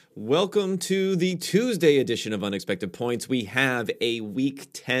Welcome to the Tuesday edition of Unexpected Points. We have a Week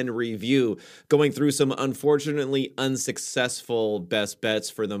 10 review going through some unfortunately unsuccessful best bets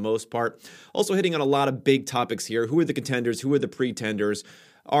for the most part. Also hitting on a lot of big topics here. Who are the contenders? Who are the pretenders?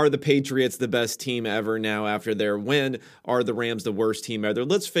 Are the Patriots the best team ever now after their win? Are the Rams the worst team ever?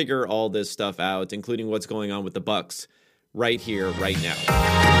 Let's figure all this stuff out, including what's going on with the Bucs right here, right now.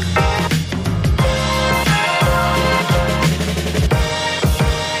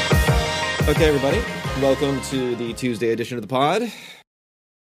 Okay, everybody, welcome to the Tuesday edition of the pod.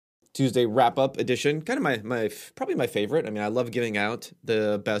 Tuesday wrap-up edition, kind of my probably my favorite. I mean, I love giving out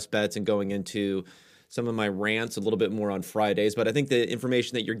the best bets and going into some of my rants a little bit more on Fridays, but I think the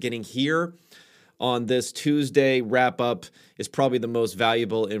information that you're getting here on this Tuesday wrap-up is probably the most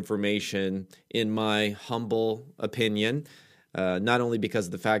valuable information in my humble opinion. Not only because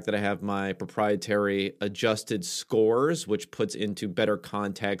of the fact that I have my proprietary adjusted scores, which puts into better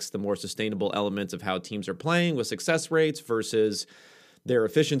context the more sustainable elements of how teams are playing with success rates versus their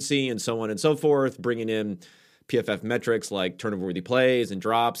efficiency and so on and so forth, bringing in PFF metrics like turnover-worthy plays and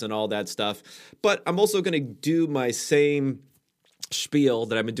drops and all that stuff. But I'm also going to do my same spiel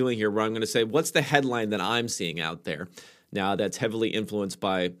that I've been doing here where I'm going to say, what's the headline that I'm seeing out there? Now, that's heavily influenced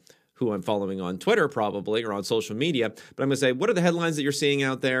by who I'm following on Twitter probably or on social media. But I'm going to say, what are the headlines that you're seeing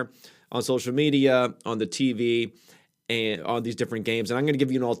out there on social media, on the TV, and on these different games? And I'm going to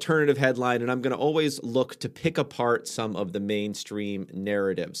give you an alternative headline, and I'm going to always look to pick apart some of the mainstream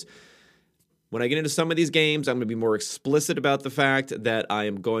narratives. When I get into some of these games, I'm going to be more explicit about the fact that I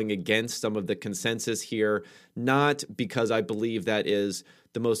am going against some of the consensus here, not because I believe that is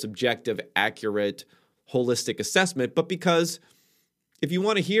the most objective, accurate, holistic assessment, but because if you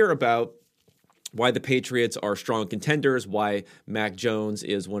want to hear about why the Patriots are strong contenders, why Mac Jones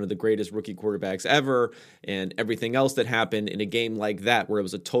is one of the greatest rookie quarterbacks ever, and everything else that happened in a game like that where it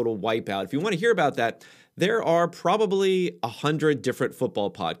was a total wipeout, if you want to hear about that, there are probably 100 different football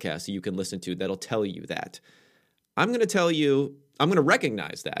podcasts that you can listen to that'll tell you that. I'm going to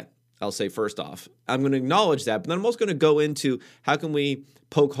recognize that. I'll say first off, I'm going to acknowledge that, but then I'm also going to go into how can we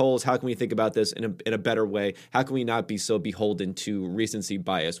poke holes, how can we think about this in a better way, how can we not be so beholden to recency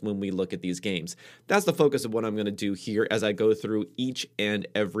bias when we look at these games. That's the focus of what I'm going to do here as I go through each and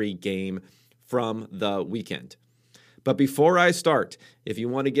every game from the weekend. But before I start, if you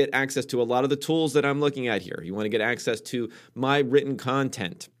want to get access to a lot of the tools that I'm looking at here, you want to get access to my written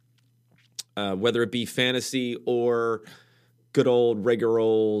content, whether it be fantasy or good old, regular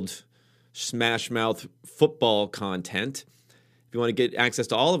old, smash mouth football content. If you want to get access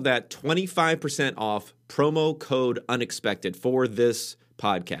to all of that, 25% off, promo code UNEXPECTED for this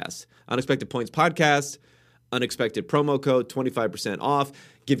podcast. Unexpected Points Podcast, Unexpected promo code, 25% off.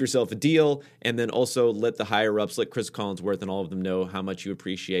 Give yourself a deal, and then also let the higher-ups, let Chris Collinsworth and all of them know how much you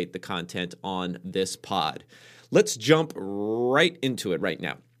appreciate the content on this pod. Let's jump right into it right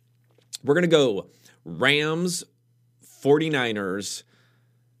now. We're going to go Rams, 49ers,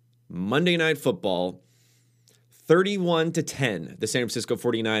 Monday Night Football, 31-10. The San Francisco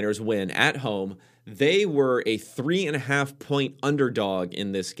 49ers win at home. They were a 3.5-point underdog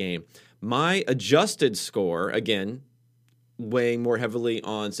in this game. My adjusted score, again, weighing more heavily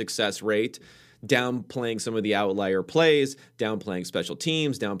on success rate, downplaying some of the outlier plays, downplaying special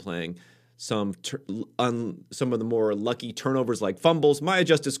teams, downplaying some of the more lucky turnovers like fumbles. My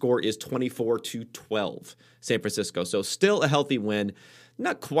adjusted score is 24-12, San Francisco. So still a healthy win.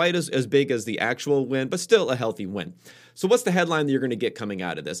 Not quite as big as the actual win, but still a healthy win. So what's the headline that you're going to get coming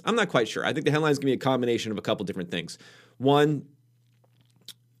out of this? I'm not quite sure. I think the headline is going to be a combination of a couple different things. One,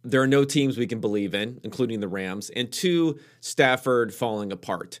 there are no teams we can believe in, including the Rams. And two, Stafford falling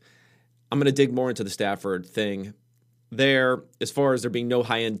apart. I'm going to dig more into the Stafford thing there. As far as there being no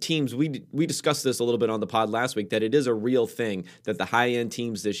high-end teams, we discussed this a little bit on the pod last week, that it is a real thing that the high-end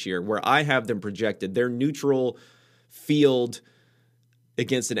teams this year, where I have them projected, their neutral field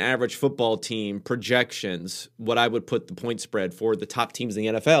against an average football team projections, what I would put the point spread for the top teams in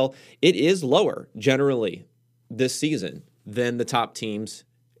the NFL, it is lower generally this season than the top teams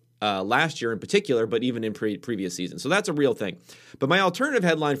last year in particular, but even in previous seasons. So that's a real thing. But my alternative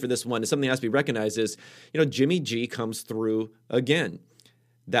headline for this one is something that has to be recognized is, Jimmy G comes through again.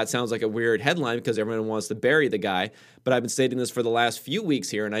 That sounds like a weird headline because everyone wants to bury the guy, but I've been stating this for the last few weeks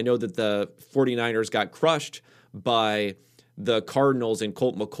here, and I know that the 49ers got crushed by the Cardinals and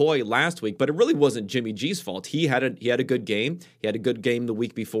Colt McCoy last week, but it really wasn't Jimmy G's fault. He had a good game. He had a good game the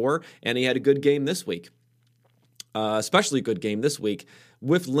week before, and he had a good game this week. Especially a good game this week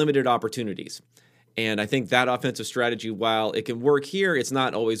with limited opportunities. And I think that offensive strategy, while it can work here, it's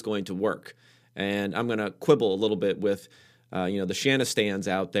not always going to work. And I'm going to quibble a little bit with the Shanastans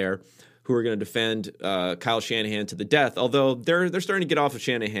out there who are going to defend Kyle Shanahan to the death, although they're starting to get off of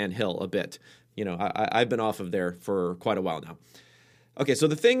Shanahan Hill a bit. I've been off of there for quite a while now. Okay, so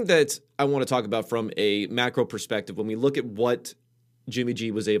the thing that I want to talk about from a macro perspective, when we look at what Jimmy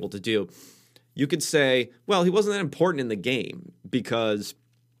G was able to do, you could say, well, he wasn't that important in the game because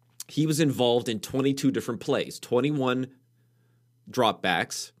he was involved in 22 different plays, 21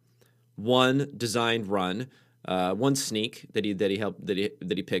 dropbacks, one designed run, one sneak that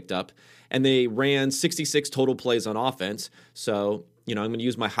he picked up, and they ran 66 total plays on offense. So, I'm going to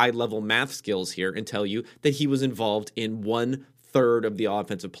use my high-level math skills here and tell you that he was involved in 1/3 of the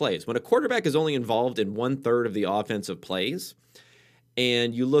offensive plays. When a quarterback is only involved in 1/3 of the offensive plays,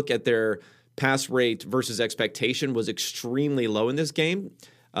 and you look at their pass rate versus expectation was extremely low in this game,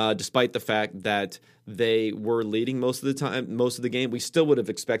 despite the fact that they were leading most of the game, we still would have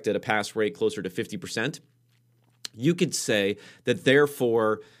expected a pass rate closer to 50%. You could say that,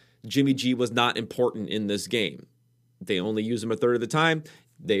 therefore, Jimmy G was not important in this game. They only used him 1/3 of the time.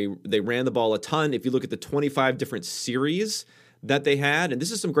 They ran the ball a ton. If you look at the 25 different series that they had, and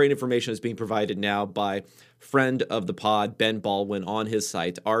this is some great information that's being provided now by friend of the pod, Ben Baldwin, on his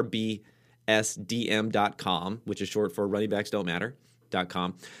site, rbsdm.com, which is short for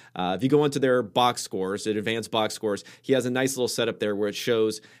runningbacks.don't-matter.com. If you go into their box scores, their advanced box scores, he has a nice little setup there where it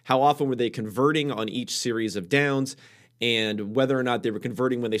shows how often were they converting on each series of downs and whether or not they were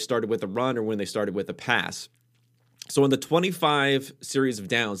converting when they started with a run or when they started with a pass. So in the 25 series of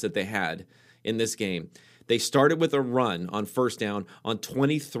downs that they had in this game, they started with a run on first down on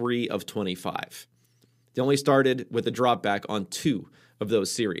 23 of 25. They only started with a drop back on 2 of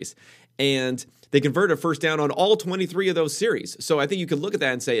those series. And they converted a first down on all 23 of those series. So I think you could look at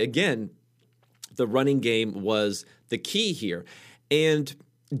that and say, again, the running game was the key here. And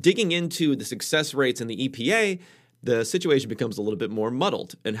digging into the success rates and the EPA, the situation becomes a little bit more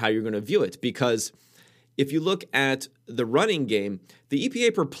muddled in how you're going to view it. Because if you look at the running game, the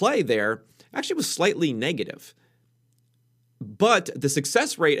EPA per play there actually was slightly negative. But the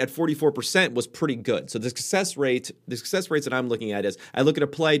success rate at 44% was pretty good. So the success rates that I'm looking at is, I look at a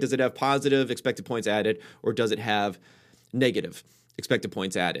play, does it have positive expected points added, or does it have negative expected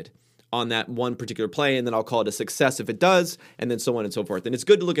points added on that one particular play? And then I'll call it a success if it does, and then so on and so forth. And it's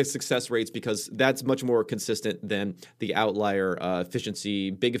good to look at success rates because that's much more consistent than the outlier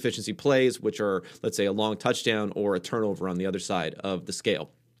big efficiency plays, which are, let's say, a long touchdown or a turnover on the other side of the scale.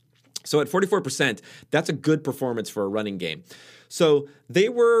 So at 44%, that's a good performance for a running game. So they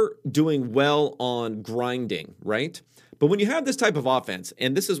were doing well on grinding, right? But when you have this type of offense,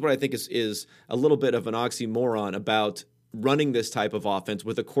 and this is what I think is a little bit of an oxymoron about running this type of offense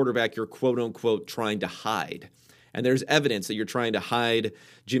with a quarterback you're quote-unquote trying to hide. And there's evidence that you're trying to hide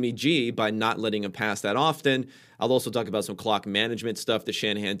Jimmy G by not letting him pass that often. I'll also talk about some clock management stuff that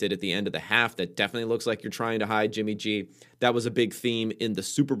Shanahan did at the end of the half that definitely looks like you're trying to hide Jimmy G. That was a big theme in the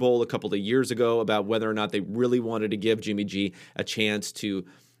Super Bowl a couple of years ago about whether or not they really wanted to give Jimmy G a chance to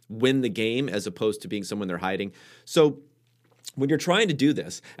win the game as opposed to being someone they're hiding. So when you're trying to do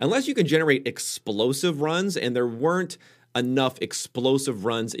this, unless you can generate explosive runs, and there weren't enough explosive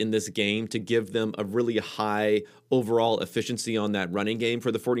runs in this game to give them a really high overall efficiency on that running game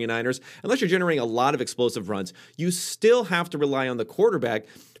for the 49ers. Unless you're generating a lot of explosive runs, you still have to rely on the quarterback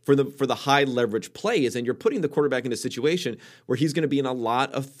for the high leverage plays, and you're putting the quarterback in a situation where he's going to be in a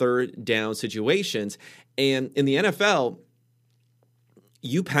lot of third down situations. And in the NFL,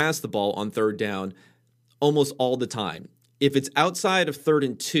 you pass the ball on third down almost all the time. If it's outside of 3rd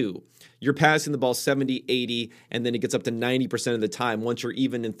and 2, you're passing the ball 70, 80, and then it gets up to 90% of the time once you're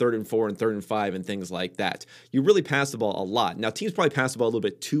even in 3rd and 4 and 3rd and 5 and things like that. You really pass the ball a lot. Now, teams probably pass the ball a little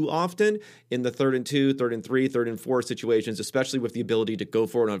bit too often in the 3rd and 2, 3rd and 3, 3rd and 4 situations, especially with the ability to go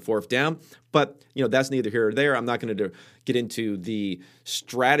for it on 4th down. But, that's neither here or there. I'm not going to get into the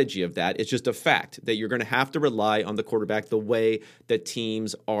strategy of that. It's just a fact that you're going to have to rely on the quarterback the way that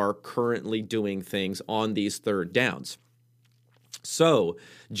teams are currently doing things on these third downs. So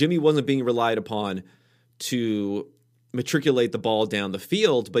Jimmy wasn't being relied upon to matriculate the ball down the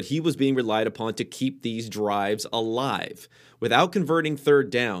field, but he was being relied upon to keep these drives alive. Without converting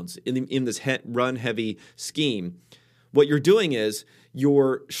third downs in this run-heavy scheme, what you're doing is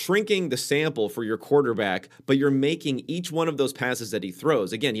you're shrinking the sample for your quarterback, but you're making each one of those passes that he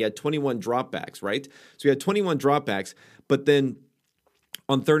throws. Again, he had 21 dropbacks, right? So he had 21 dropbacks, but then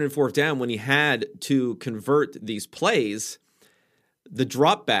on 3rd and 4th down, when he had to convert these plays, the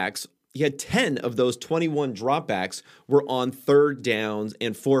dropbacks, he had 10 of those 21 dropbacks were on 3rd downs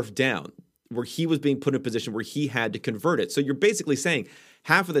and 4th down, where he was being put in a position where he had to convert it. So you're basically saying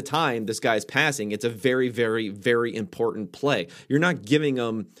half of the time this guy's passing, it's a very, very, very important play. You're not giving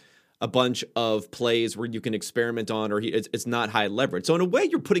him a bunch of plays where you can experiment on, or it's not high leverage. So in a way,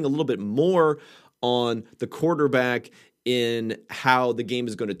 you're putting a little bit more on the quarterback in how the game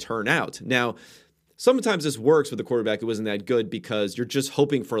is going to turn out. Now, sometimes this works with a quarterback who isn't that good because you're just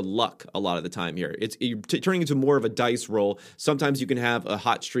hoping for luck a lot of the time here. You're turning into more of a dice roll. Sometimes you can have a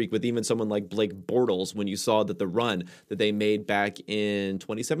hot streak with even someone like Blake Bortles when you saw that the run that they made back in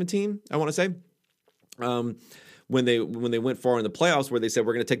 2017, I want to say. When they went far in the playoffs, where they said,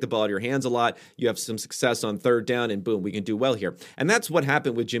 we're going to take the ball out of your hands a lot, you have some success on third down, and boom, we can do well here. And that's what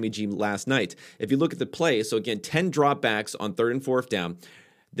happened with Jimmy G last night. If you look at the play, so again, 10 dropbacks on third and fourth down.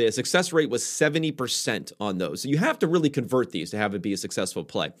 The success rate was 70% on those. So you have to really convert these to have it be a successful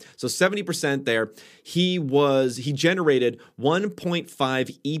play. So 70% there. He generated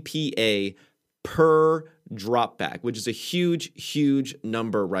 1.5 EPA per dropback, which is a huge, huge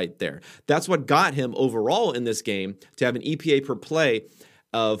number right there. That's what got him overall in this game to have an EPA per play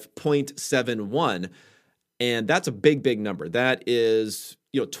of 0.71. And that's a big, big number. That is,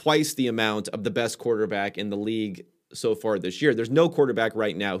 twice the amount of the best quarterback in the league so far this year. There's no quarterback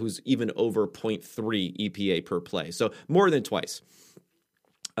right now who's even over 0.3 EPA per play. So more than twice.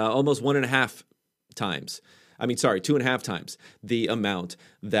 Almost 2.5 times the amount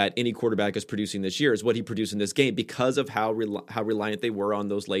that any quarterback is producing this year is what he produced in this game because of how reliant they were on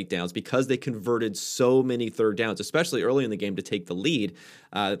those late downs, because they converted so many third downs, especially early in the game to take the lead.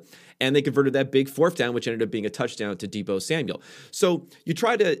 And they converted that big fourth down, which ended up being a touchdown to Deebo Samuel. So they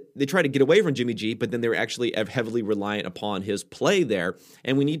try to get away from Jimmy G, but then they're actually heavily reliant upon his play there.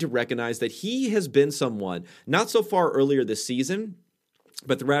 And we need to recognize that he has been someone, not so far earlier this season,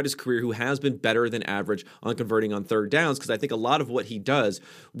 but throughout his career, who has been better than average on converting on third downs, because I think a lot of what he does,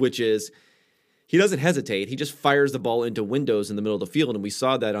 which is he doesn't hesitate. He just fires the ball into windows in the middle of the field, and we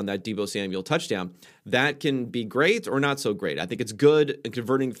saw that on that Deebo Samuel touchdown. That can be great or not so great. I think it's good in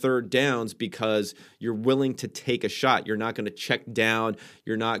converting third downs because you're willing to take a shot. You're not going to check down.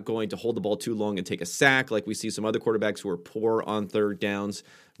 You're not going to hold the ball too long and take a sack like we see some other quarterbacks who are poor on third downs,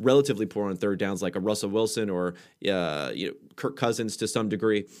 relatively poor on third downs, like a Russell Wilson or Kirk Cousins to some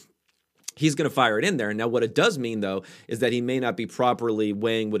degree. He's going to fire it in there. Now, what it does mean, though, is that he may not be properly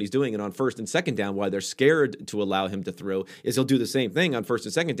weighing what he's doing. And on first and second down, why they're scared to allow him to throw is he'll do the same thing on first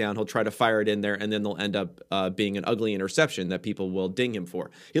and second down. He'll try to fire it in there, and then they'll end up being an ugly interception that people will ding him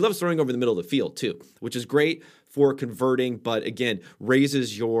for. He loves throwing over the middle of the field, too, which is great for converting, but again,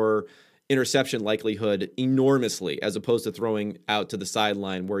 raises your interception likelihood enormously as opposed to throwing out to the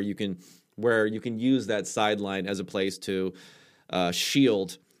sideline where you can use that sideline as a place to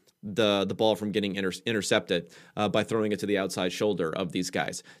shield the ball from getting intercepted by throwing it to the outside shoulder of these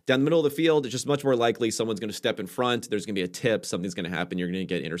guys. Down the middle of the field, it's just much more likely someone's going to step in front, there's going to be a tip, something's going to happen, you're going to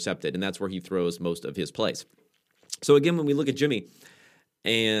get intercepted, and that's where he throws most of his plays. So again, when we look at Jimmy,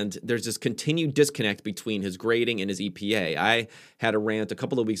 and there's this continued disconnect between his grading and his EPA. I had a rant a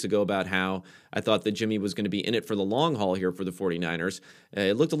couple of weeks ago about how I thought that Jimmy was going to be in it for the long haul here for the 49ers.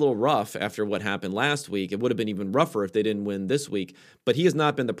 It looked a little rough after what happened last week. It would have been even rougher if they didn't win this week, but he has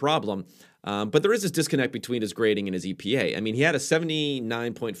not been the problem. But there is this disconnect between his grading and his EPA. I mean, he had a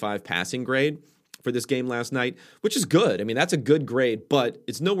 79.5 passing grade for this game last night, which is good. I mean, that's a good grade, but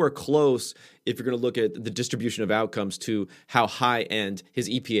it's nowhere close if you're going to look at the distribution of outcomes to how high end his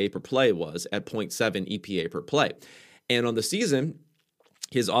EPA per play was at 0.7 EPA per play. And on the season,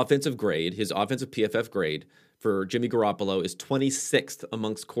 his offensive PFF grade for Jimmy Garoppolo is 26th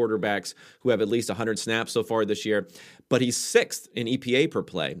amongst quarterbacks who have at least 100 snaps so far this year, but he's 6th in EPA per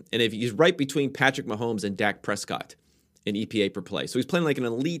play. And if he's right between Patrick Mahomes and Dak Prescott in EPA per play. So he's playing like an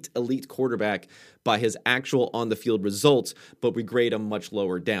elite quarterback by his actual on-the-field results, but we grade him much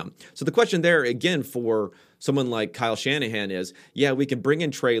lower down. So the question there, again, for someone like Kyle Shanahan is, yeah, we can bring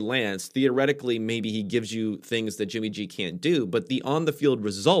in Trey Lance. Theoretically, maybe he gives you things that Jimmy G can't do, but the on-the-field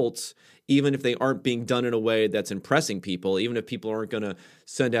results, even if they aren't being done in a way that's impressing people, even if people aren't going to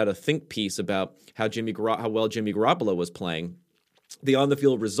send out a think piece about how well Jimmy Garoppolo was playing, the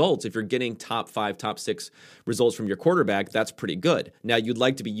on-the-field results, if you're getting top 5, top 6 results from your quarterback, that's pretty good. Now, you'd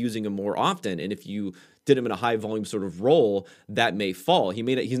like to be using him more often, and if you did him in a high-volume sort of role, that may fall.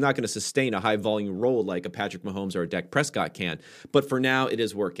 He's not going to sustain a high-volume role like a Patrick Mahomes or a Dak Prescott can, but for now, it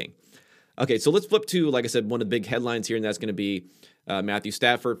is working. Okay, so let's flip to, like I said, one of the big headlines here, and that's going to be Matthew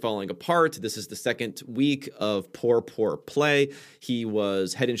Stafford falling apart. This is the second week of poor play. He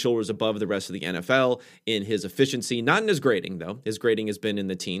was head and shoulders above the rest of the NFL in his efficiency, not in his grading, though. His grading has been in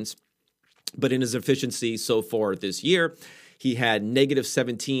the teens, but in his efficiency so far this year. He had negative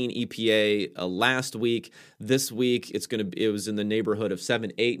 17 EPA last week. This week, it was in the neighborhood of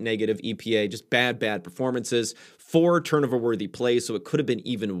 7-8 negative EPA. Just bad performances. 4 turnover-worthy plays, so it could have been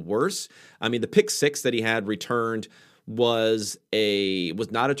even worse. I mean, the pick 6 that he had returned was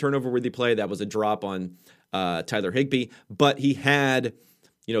not a turnover-worthy play. That was a drop on Tyler Higbee, but he had,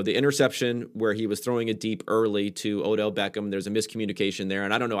 the interception where he was throwing it deep early to Odell Beckham. There's a miscommunication there,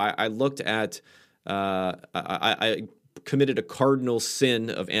 and I don't know. I looked at I committed a cardinal sin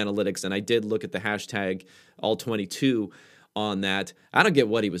of analytics, and I did look at the hashtag all22 on that. I don't get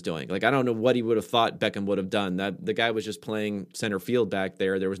what he was doing. Like, I don't know what he would have thought Beckham would have done. That the guy was just playing center field back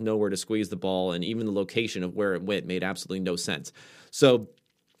there. There was nowhere to squeeze the ball, and even the location of where it went made absolutely no sense. So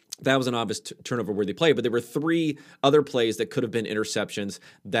that was an obvious turnover-worthy play, but there were 3 other plays that could have been interceptions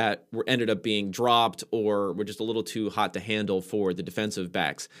that ended up being dropped or were just a little too hot to handle for the defensive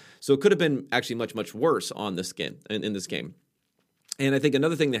backs. So it could have been actually much, much worse on this game, in this game. And I think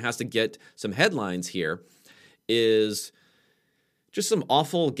another thing that has to get some headlines here is just some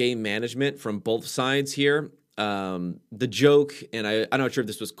awful game management from both sides here. The joke, and I'm not sure if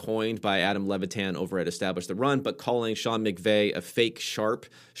this was coined by Adam Levitan over at Establish the Run, but calling Sean McVay a fake sharp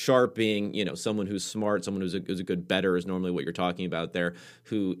being, someone who's smart, someone who's a good bettor is normally what you're talking about there,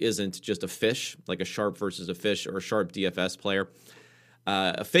 who isn't just a fish, like a sharp versus a fish or a sharp DFS player.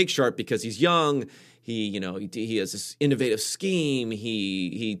 A fake sharp because he's young, he has this innovative scheme,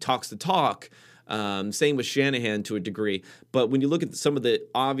 he talks the talk. Same with Shanahan to a degree. But when you look at some of the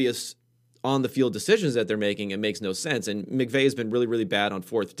obvious on-the-field decisions that they're making, it makes no sense. And McVay has been really, really bad on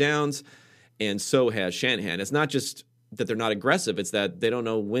 4th downs, and so has Shanahan. It's not just that they're not aggressive, it's that they don't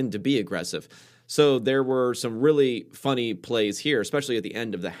know when to be aggressive. So there were some really funny plays here, especially at the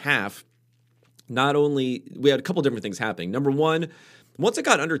end of the half. We had a couple different things happening. Number one, once it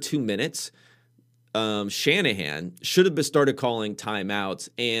got under 2 minutes, Shanahan should have started calling timeouts,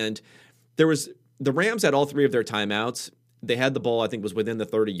 and the Rams had all 3 of their timeouts. They had the ball, I think, was within the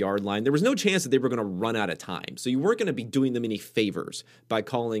 30-yard line. There was no chance that they were going to run out of time. So you weren't going to be doing them any favors by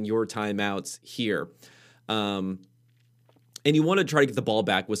calling your timeouts here. And you want to try to get the ball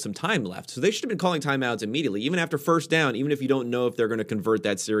back with some time left. So they should have been calling timeouts immediately, even after first down, even if you don't know if they're going to convert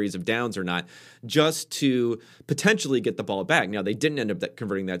that series of downs or not, just to potentially get the ball back. Now, they didn't end up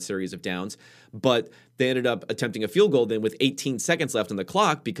converting that series of downs, but they ended up attempting a field goal then with 18 seconds left on the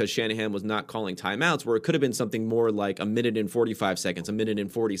clock because Shanahan was not calling timeouts, where it could have been something more like a minute and 45 seconds, a minute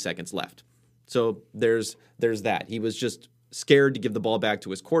and 40 seconds left. So there's that. He was just scared to give the ball back to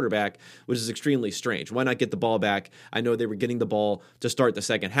his quarterback, which is extremely strange. Why not get the ball back? I know they were getting the ball to start the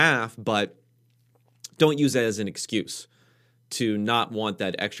second half, but don't use that as an excuse to not want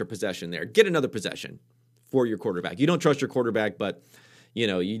that extra possession there. Get another possession for your quarterback. You don't trust your quarterback, but you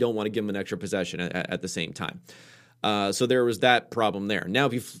don't want to give him an extra possession at the same time. So there was that problem there. Now,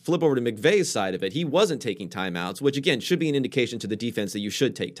 if you flip over to McVay's side of it, he wasn't taking timeouts, which, again, should be an indication to the defense that you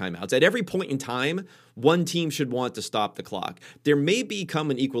should take timeouts. At every point in time, one team should want to stop the clock. There may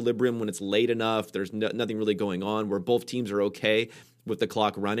become an equilibrium when it's late enough, there's nothing really going on, where both teams are okay with the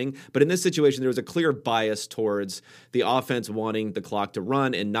clock running. But in this situation, there was a clear bias towards the offense wanting the clock to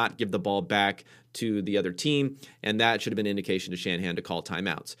run and not give the ball back to the other team, and that should have been an indication to Shanahan to call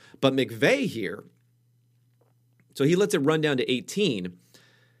timeouts. But McVay here, so he lets it run down to 18.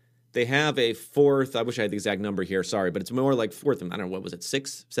 They have a fourth. I wish I had the exact number here. Sorry, but it's more like fourth. I don't know, what was it,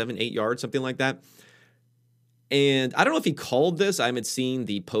 6, 7, 8 yards, something like that. And I don't know if he called this. I haven't seen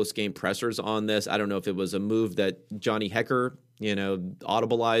the post-game pressers on this. I don't know if it was a move that Johnny Hekker,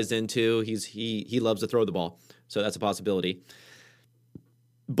 audibleized into. He loves to throw the ball, so that's a possibility.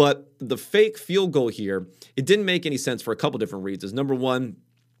 But the fake field goal here, it didn't make any sense for a couple different reasons. Number one,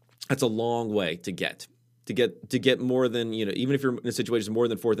 that's a long way to get. To get more than, even if you're in a situation more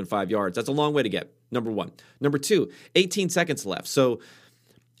than 4th and 5 yards, that's a long way to get, number one. Number two, 18 seconds left. So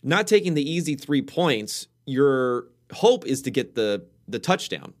not taking the easy 3 points, your hope is to get the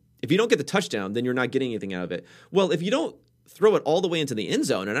touchdown. If you don't get the touchdown, then you're not getting anything out of it. Well, if you don't throw it all the way into the end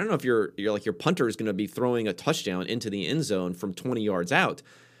zone, and I don't know if you're like your punter is going to be throwing a touchdown into the end zone from 20 yards out.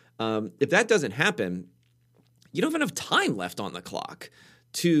 If that doesn't happen, you don't have enough time left on the clock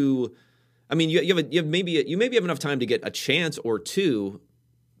to... I mean, you maybe have enough time to get a chance or two,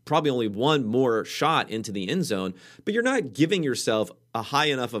 probably only one more shot into the end zone, but you're not giving yourself a high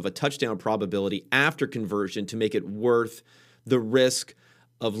enough of a touchdown probability after conversion to make it worth the risk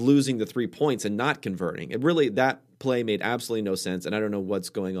of losing the 3 points and not converting. That play made absolutely no sense, and I don't know what's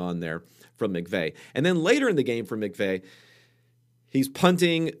going on there from McVay. And then later in the game for McVay, he's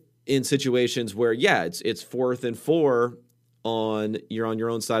punting in situations where, it's 4th and 4 you're on your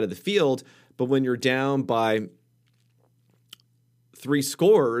own side of the field. But when you're down by 3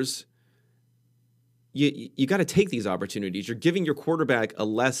 scores, you got to take these opportunities. You're giving your quarterback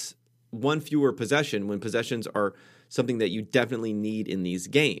one fewer possession when possessions are something that you definitely need in these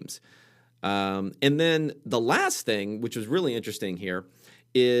games. And then the last thing, which was really interesting here,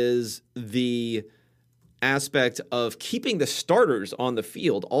 is the aspect of keeping the starters on the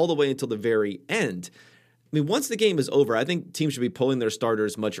field all the way until the very end. I mean, once the game is over, I think teams should be pulling their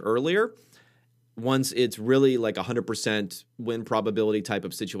starters much earlier. Once it's really like 100% win probability type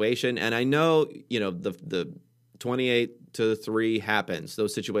of situation. And I know, the 28-3 happens.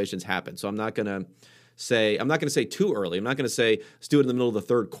 Those situations happen. So I'm not going to say too early. I'm not going to say let's do it in the middle of the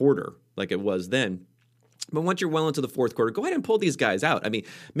third quarter like it was then. But once you're well into the fourth quarter, go ahead and pull these guys out. I mean,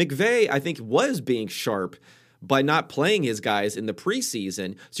 McVay, I think, was being sharp by not playing his guys in the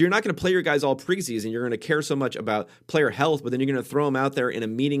preseason. So you're not going to play your guys all preseason. You're going to care so much about player health, but then you're going to throw them out there in a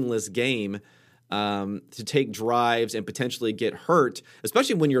meaningless game to take drives and potentially get hurt,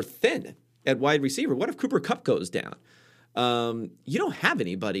 especially when you're thin at wide receiver. What if Cooper Kupp goes down? You don't have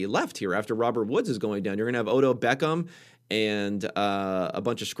anybody left here after Robert Woods is going down. You're going to have Odell Beckham and a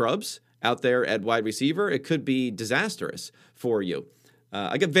bunch of scrubs out there at wide receiver. It could be disastrous for you.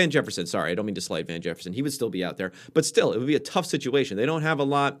 I got Van Jefferson. Sorry, I don't mean to slight Van Jefferson. He would still be out there. But still, it would be a tough situation. They don't have a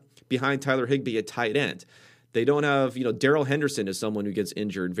lot behind Tyler Higbee at tight end. They don't have, Darrell Henderson is someone who gets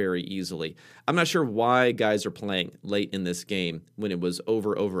injured very easily. I'm not sure why guys are playing late in this game when it was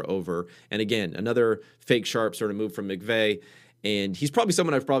over. And again, another fake sharp sort of move from McVay. And he's probably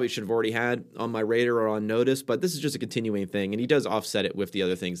someone I probably should have already had on my radar or on notice, but this is just a continuing thing. And he does offset it with the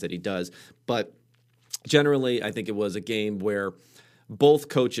other things that he does. But generally, I think it was a game where both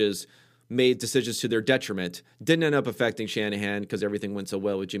coaches made decisions to their detriment. Didn't end up affecting Shanahan because everything went so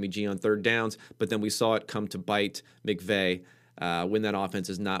well with Jimmy G on third downs, but then we saw it come to bite McVay when that offense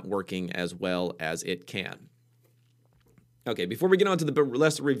is not working as well as it can. Okay, before we get on to the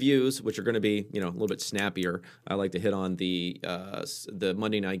less reviews, which are going to be a little bit snappier, I like to hit on the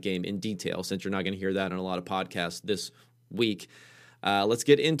Monday night game in detail since you're not going to hear that on a lot of podcasts this week. Let's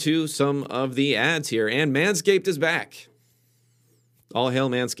get into some of the ads here. And Manscaped is back. All hail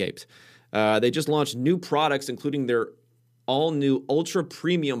Manscaped. They just launched new products, including their all-new Ultra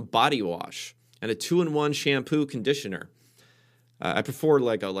Premium Body Wash and a 2-in-1 shampoo conditioner. I prefer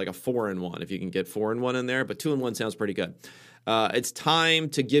like a 4-in-1 if you can get 4-in-1 in there, but 2-in-1 sounds pretty good. It's time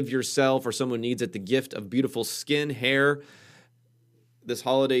to give yourself or someone who needs it the gift of beautiful skin, hair this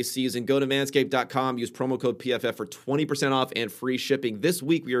holiday season. Go to manscaped.com, use promo code PFF for 20% off and free shipping. This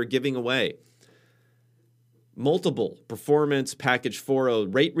week we are giving away multiple Performance Package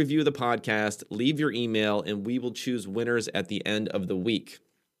 4.0. Rate, review the podcast, leave your email, and we will choose winners at the end of the week.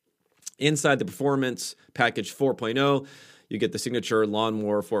 Inside the Performance Package 4.0, you get the signature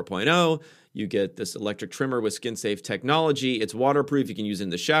Lawnmower 4.0. You get this electric trimmer with skin-safe technology. It's waterproof. You can use it in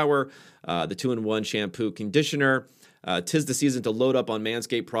the shower. The 2-in-1 shampoo conditioner. 'Tis the season to load up on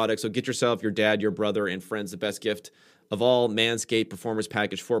Manscaped products. So get yourself, your dad, your brother, and friends the best gift of all, Manscaped Performance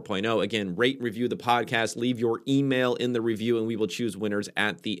Package 4.0. Again, rate, review the podcast. Leave your email in the review, and we will choose winners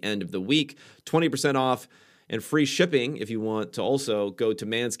at the end of the week. 20% off and free shipping if you want to also go to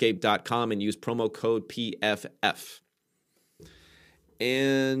manscaped.com and use promo code PFF.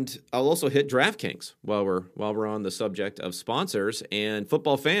 And I'll also hit DraftKings while we're on the subject of sponsors and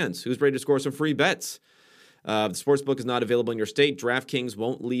football fans. Who's ready to score some free bets? The sportsbook is not available in your state. DraftKings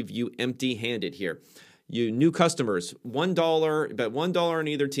won't leave you empty-handed here. You new customers, $1, bet $1 on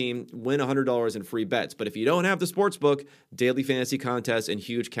either team, win $100 in free bets. But if you don't have the sportsbook, daily fantasy contests and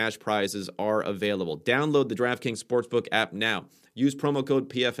huge cash prizes are available. Download the DraftKings Sportsbook app now. Use promo code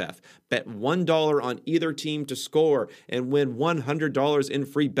PFF. Bet $1 on either team to score and win $100 in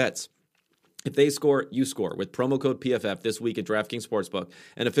free bets. If they score, you score with promo code PFF this week at DraftKings Sportsbook,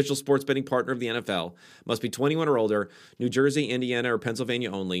 an official sports betting partner of the NFL. Must be 21 or older, New Jersey, Indiana, or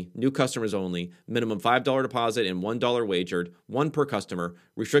Pennsylvania only, new customers only, minimum $5 deposit and $1 wagered, one per customer.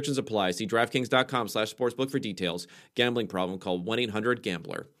 Restrictions apply. See DraftKings.com/sportsbook for details. Gambling problem, call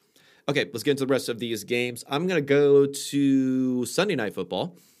 1-800-GAMBLER. Okay, let's get into the rest of these games. I'm going to go to Sunday Night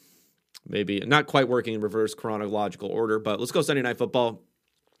Football. Maybe not quite working in reverse chronological order, but let's go Sunday Night Football.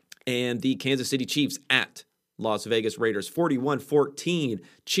 And the Kansas City Chiefs at Las Vegas Raiders, 41-14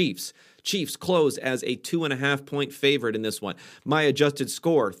 Chiefs. Chiefs close as a 2.5-point favorite in this one. My adjusted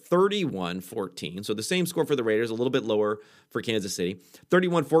score, 31-14. So the same score for the Raiders, a little bit lower for Kansas City.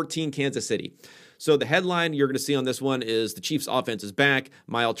 31-14 Kansas City. So the headline you're going to see on this one is the Chiefs offense is back.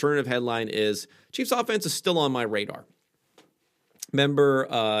 My alternative headline is Chiefs offense is still on my radar. Remember,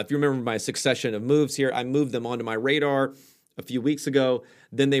 if you remember my succession of moves here, I moved them onto my radar a few weeks ago.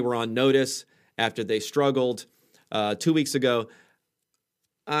 Then they were on notice after they struggled 2 weeks ago.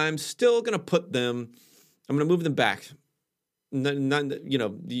 I'm still going to put them, I'm going to move them back. You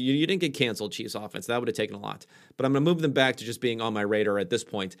didn't get canceled, Chiefs offense. That would have taken a lot. But I'm going to move them back to just being on my radar at this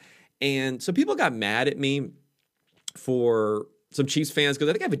point. And so people got mad at me for some Chiefs fans, because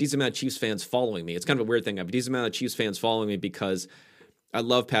I think I have a decent amount of Chiefs fans following me. It's kind of a weird thing. I have a decent amount of Chiefs fans following me because I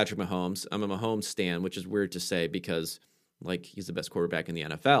love Patrick Mahomes. I'm a Mahomes stan, which is weird to say because he's the best quarterback in the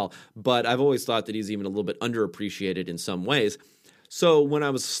NFL. But I've always thought that he's even a little bit underappreciated in some ways. So when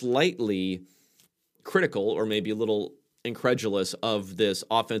I was slightly critical or maybe a little incredulous of this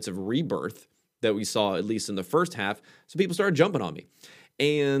offensive rebirth that we saw, at least in the first half, so people started jumping on me.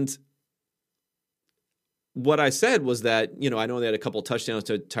 And what I said was that, I know they had a couple touchdowns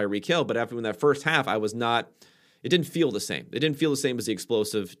to Tyreek Hill, but after in that first half, it didn't feel the same. It didn't feel the same as the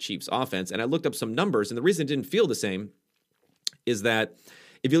explosive Chiefs offense. And I looked up some numbers, and the reason it didn't feel the same is that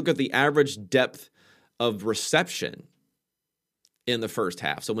if you look at the average depth of reception in the first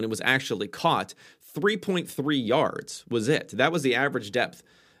half, so when it was actually caught, 3.3 yards was it. That was the average depth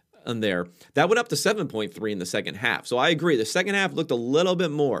in there. That went up to 7.3 in the second half. So I agree. The second half looked a little bit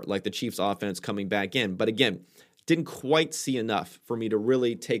more like the Chiefs offense coming back in. But again, didn't quite see enough for me to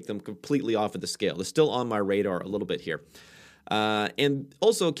really take them completely off of the scale. They're still on my radar a little bit here. And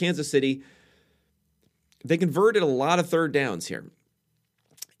also Kansas City, they converted a lot of third downs here.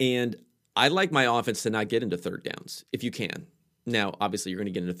 And I like my offense to not get into third downs if you can. Now, obviously, you're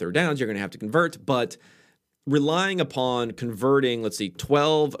going to get into third downs. You're going to have to convert. But relying upon converting,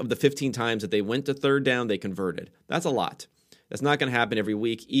 12 of the 15 times that they went to third down, they converted. That's a lot. That's not going to happen every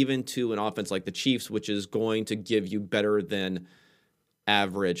week, even to an offense like the Chiefs, which is going to give you better than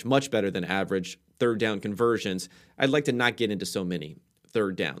average, much better than average third down conversions. I'd like to not get into so many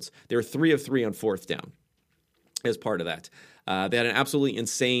third downs. They were 3 of 3 on fourth down as part of that. They had an absolutely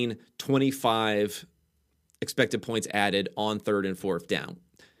insane 25 expected points added on third and fourth down.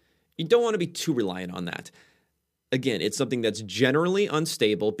 You don't want to be too reliant on that. Again, it's something that's generally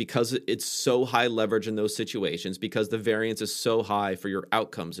unstable because it's so high leverage in those situations, because the variance is so high for your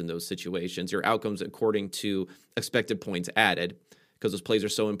outcomes in those situations, your outcomes according to expected points added, because those plays are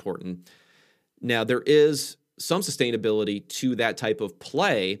so important. Now, there is some sustainability to that type of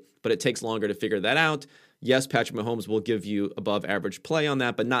play, but it takes longer to figure that out. Yes, Patrick Mahomes will give you above average play on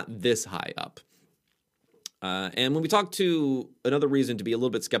that, but not this high up. And when we talk to another reason to be a little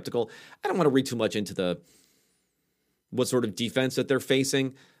bit skeptical, I don't want to read too much into what sort of defense that they're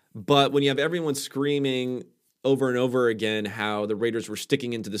facing. But when you have everyone screaming over and over again how the Raiders were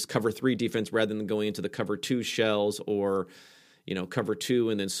sticking into this cover 3 defense rather than going into the cover 2 shells, or, cover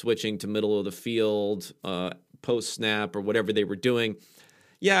 2 and then switching to middle of the field, post snap, or whatever they were doing.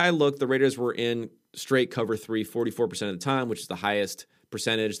 Yeah, I looked, the Raiders were in straight cover 3 44% of the time, which is the highest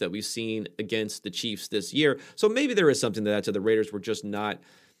percentage that we've seen against the Chiefs this year. So maybe there is something to that. So the Raiders were just not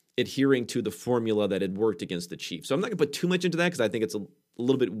adhering to the formula that had worked against the Chiefs. So I'm not going to put too much into that, because I think it's a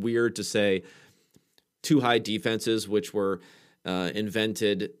little bit weird to say two high defenses, which were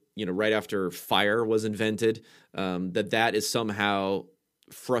invented, right after fire was invented, that is somehow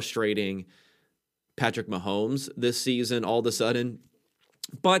frustrating Patrick Mahomes this season all of a sudden.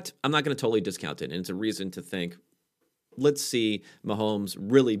 But I'm not going to totally discount it. And it's a reason to think, let's see Mahomes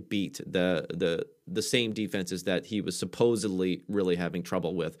really beat the same defenses that he was supposedly really having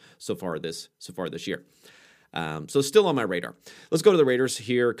trouble with so far this year. So still on my radar. Let's go to the Raiders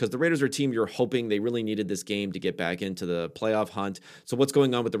here, because the Raiders are a team you're hoping they really needed this game to get back into the playoff hunt. So what's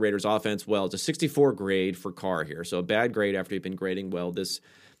going on with the Raiders offense? Well, it's a 64 grade for Carr here. So a bad grade after he's been grading well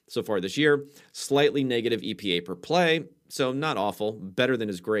so far this year. Slightly negative EPA per play. So not awful, better than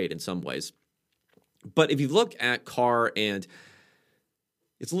his grade in some ways. But if you look at Carr, and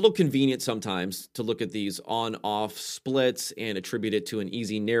it's a little convenient sometimes to look at these on-off splits and attribute it to an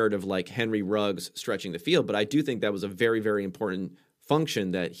easy narrative like Henry Ruggs stretching the field, but I do think that was a very, very important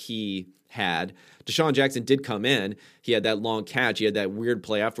function that he had. Deshaun Jackson did come in. He had that long catch. He had that weird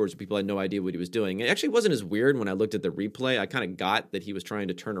play afterwards where people had no idea what he was doing. It actually wasn't as weird when I looked at the replay. I kind of got that he was trying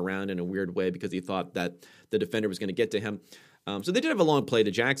to turn around in a weird way because he thought that the defender was going to get to him. So they did have a long play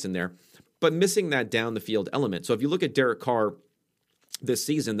to Jackson there, but missing that down the field element. So if you look at Derek Carr this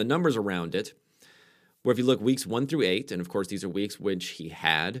season, the numbers around it, where if you look weeks 1 through 8, and of course these are weeks which he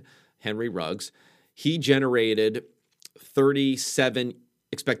had Henry Ruggs, he generated 37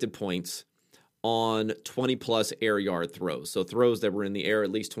 expected points on 20-plus air yard throws. So throws that were in the air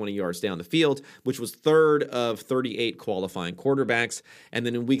at least 20 yards down the field, which was third of 38 qualifying quarterbacks. And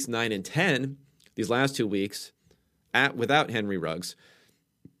then in weeks 9 and 10, these last 2 weeks, without Henry Ruggs,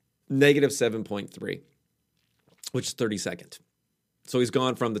 negative 7.3, which is 32nd. So he's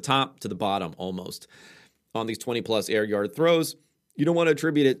gone from the top to the bottom almost on these 20-plus air yard throws. You don't want to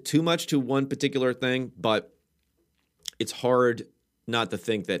attribute it too much to one particular thing, but it's hard not to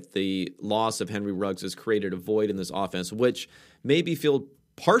think that the loss of Henry Ruggs has created a void in this offense, which may be filled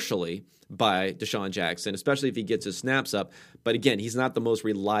partially by Deshaun Jackson, especially if he gets his snaps up. But again, he's not the most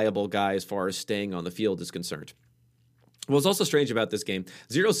reliable guy as far as staying on the field is concerned. What's also strange about this game,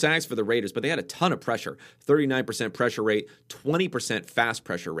 0 sacks for the Raiders, but they had a ton of pressure, 39% pressure rate, 20% fast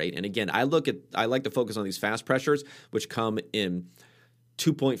pressure rate. And again, I like to focus on these fast pressures, which come in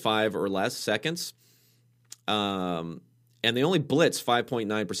 2.5 or less seconds. And they only blitz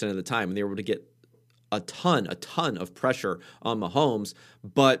 5.9% of the time, and they were able to get a ton of pressure on Mahomes,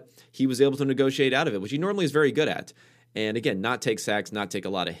 but he was able to negotiate out of it, which he normally is very good at. And again, not take sacks, not take a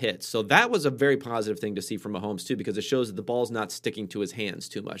lot of hits. So that was a very positive thing to see from Mahomes too, because it shows that the ball's not sticking to his hands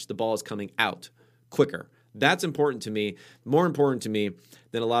too much. The ball is coming out quicker. That's important to me, more important to me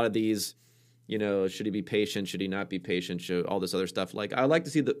than a lot of these, should he be patient? Should he not be patient? All this other stuff. Like, I like to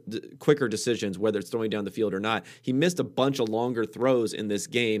see the quicker decisions, whether it's throwing down the field or not. He missed a bunch of longer throws in this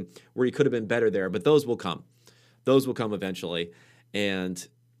game where he could have been better there, but those will come. Those will come eventually. And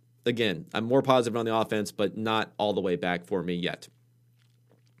again, I'm more positive on the offense, but not all the way back for me yet.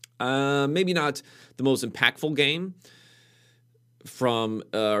 Maybe not the most impactful game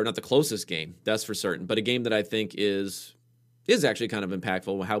or not the closest game, that's for certain, but a game that I think is actually kind of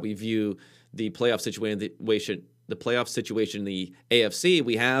impactful, how we view the playoff situation in the AFC.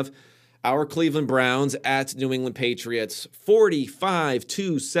 We have our Cleveland Browns at New England Patriots,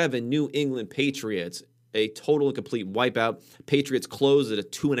 45-7 New England Patriots. A total and complete wipeout. Patriots close at a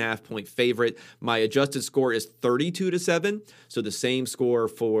 2.5-point favorite. My adjusted score is 32-7, so the same score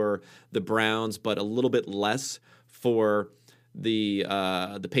for the Browns, but a little bit less for the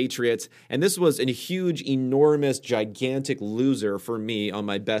Patriots. And this was a huge, enormous, gigantic loser for me on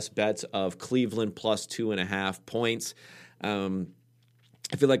my best bets of Cleveland plus 2.5 points.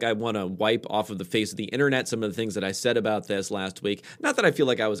 I feel like I want to wipe off of the face of the internet some of the things that I said about this last week. Not that I feel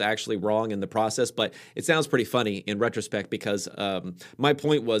like I was actually wrong in the process, but it sounds pretty funny in retrospect because my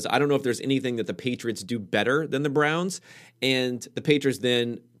point was I don't know if there's anything that the Patriots do better than the Browns. And the Patriots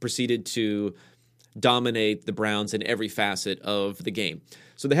then proceeded to dominate the Browns in every facet of the game.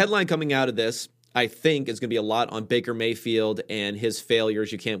 So the headline coming out of this, I think, is going to be a lot on Baker Mayfield and his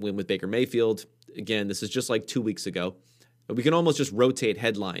failures. You can't win with Baker Mayfield. Again, this is just like 2 weeks ago. We can almost just rotate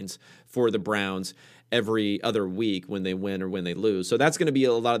headlines for the Browns every other week when they win or when they lose. So that's going to be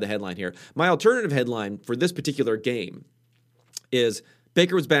a lot of the headline here. My alternative headline for this particular game is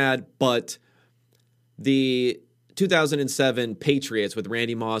Baker was bad, but the 2007 Patriots with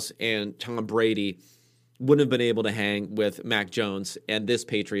Randy Moss and Tom Brady wouldn't have been able to hang with Mac Jones and this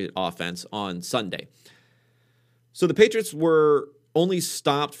Patriot offense on Sunday. So the Patriots were only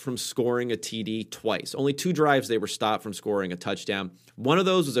stopped from scoring a TD twice. Only 2 drives they were stopped from scoring a touchdown. One of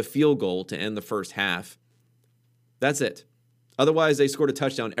those was a field goal to end the first half. That's it. Otherwise, they scored a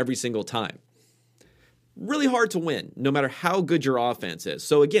touchdown every single time. Really hard to win, no matter how good your offense is.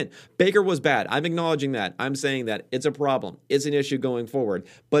 So again, Baker was bad. I'm acknowledging that. I'm saying that it's a problem. It's an issue going forward.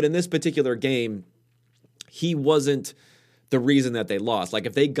 But in this particular game, he wasn't the reason that they lost. Like,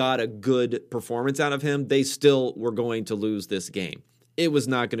 if they got a good performance out of him, they still were going to lose this game. It was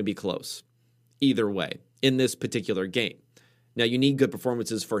not going to be close either way in this particular game. Now, you need good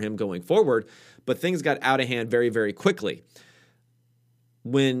performances for him going forward, but things got out of hand very, very quickly.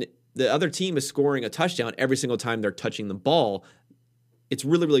 When the other team is scoring a touchdown every single time they're touching the ball, it's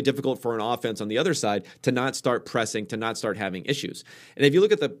really, really difficult for an offense on the other side to not start pressing, to not start having issues. And if you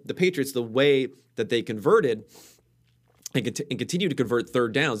look at the Patriots, the way that they converted and continue to convert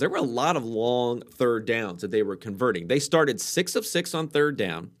third downs, there were a lot of long third downs that they were converting. They started 6 of 6 on third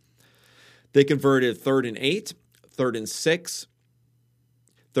down. They converted 3rd and 8, 3rd and 6,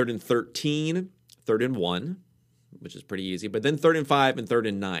 3rd and 13, 3rd and 1, which is pretty easy, but then 3rd and 5 and 3rd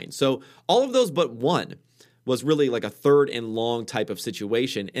and 9. So all of those but one was really like a 3rd and long type of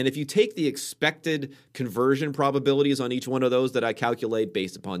situation. And if you take the expected conversion probabilities on each one of those that I calculate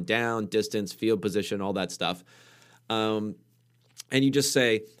based upon down, distance, field position, all that stuff, and you just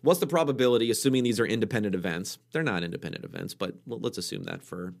say, what's the probability, assuming these are independent events? They're not independent events, but let's assume that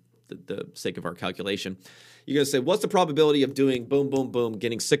for the sake of our calculation. You're going to say, what's the probability of doing boom, boom, boom,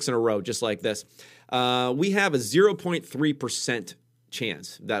 getting 6 in a row just like this? We have a 0.3%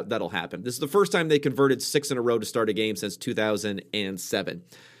 chance that'll happen. This is the first time they converted 6 in a row to start a game since 2007.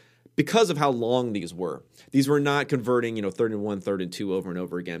 Because of how long these were. These were not converting, 3rd and 1, 3rd and 2 over and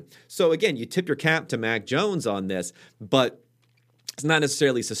over again. So again, you tip your cap to Mac Jones on this, but it's not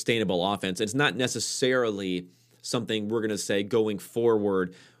necessarily sustainable offense. It's not necessarily something we're going to say going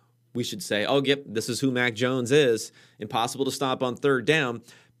forward we should say, oh, yep, this is who Mac Jones is. Impossible to stop on third down.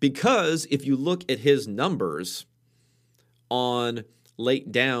 Because if you look at his numbers on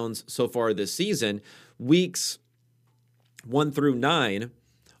late downs so far this season, weeks 1 through 9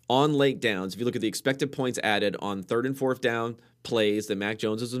 on late downs, if you look at the expected points added on third and fourth down plays that Mac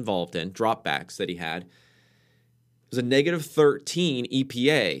Jones is involved in, dropbacks that he had, it was a negative 13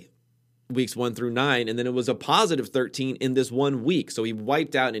 EPA weeks 1 through 9, and then it was a positive 13 in this 1 week. So he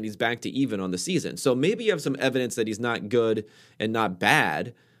wiped out and he's back to even on the season. So maybe you have some evidence that he's not good and not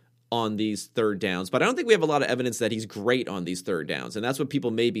bad on these third downs, but I don't think we have a lot of evidence that he's great on these third downs. And that's what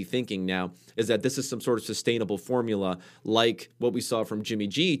people may be thinking now, is that this is some sort of sustainable formula like what we saw from Jimmy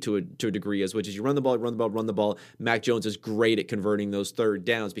G to a degree, which is you run the ball. Mac Jones is great at converting those third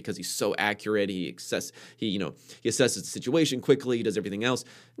downs because he's so accurate. He assesses the situation quickly. He does everything else.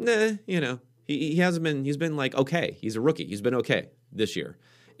 He hasn't been, he's been like, okay, he's a rookie. He's been okay this year.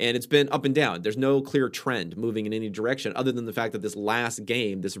 And it's been up and down. There's no clear trend moving in any direction other than the fact that this last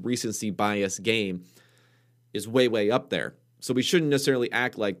game, this recency bias game, is way, way up there. So we shouldn't necessarily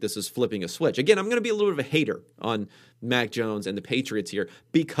act like this is flipping a switch. Again, I'm going to be a little bit of a hater on Mac Jones and the Patriots here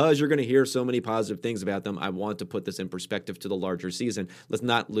because you're going to hear so many positive things about them. I want to put this in perspective to the larger season. Let's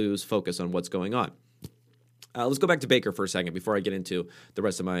not lose focus on what's going on. Let's go back to Baker for a second before I get into the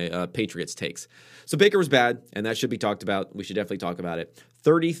rest of my Patriots takes. So Baker was bad, and that should be talked about. We should definitely talk about it.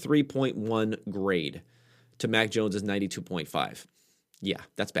 33.1 grade to Mac Jones' 92.5. Yeah,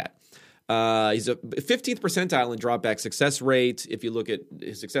 that's bad. He's a 15th percentile in dropback success rate. If you look at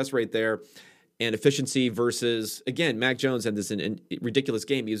his success rate there and efficiency versus, again, Mac Jones had this ridiculous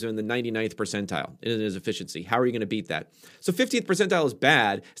game. He was in the 99th percentile in his efficiency. How are you going to beat that? So 15th percentile is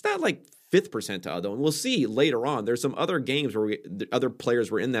bad. It's not like 5th percentile, though. And we'll see later on. There's some other games where other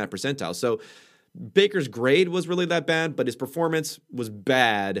players were in that percentile. So Baker's grade was really that bad, but his performance was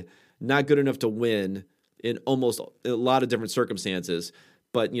bad, not good enough to win in almost a lot of different circumstances.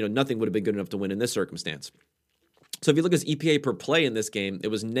 But, nothing would have been good enough to win in this circumstance. So if you look at his EPA per play in this game, it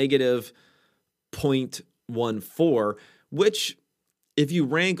was negative 0.14, which if you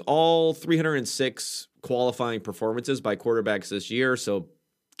rank all 306 qualifying performances by quarterbacks this year, so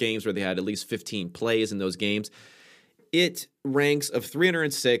games where they had at least 15 plays in those games, it ranks of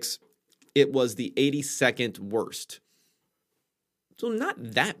 306, it was the 82nd worst. So not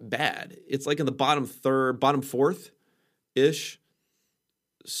that bad. It's like in the bottom third, bottom fourth-ish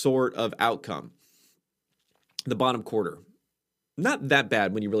sort of outcome. The bottom quarter. Not that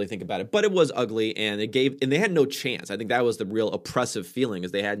bad when you really think about it, but it was ugly, and they had no chance. I think that was the real oppressive feeling,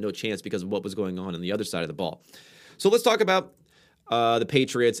 is they had no chance because of what was going on the other side of the ball. So let's talk about the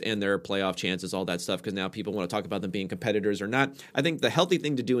Patriots and their playoff chances, all that stuff, because now people want to talk about them being competitors or not. I think the healthy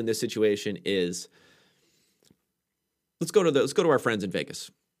thing to do in this situation is let's go to our friends in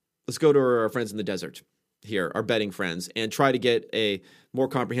Vegas. Let's go to our friends in the desert here, our betting friends, and try to get a more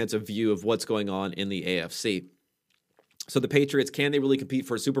comprehensive view of what's going on in the AFC. So the Patriots, can they really compete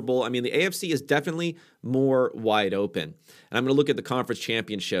for a Super Bowl? I mean, the AFC is definitely more wide open. And I'm going to look at the conference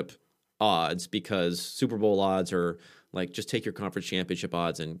championship odds because Super Bowl odds are like, just take your conference championship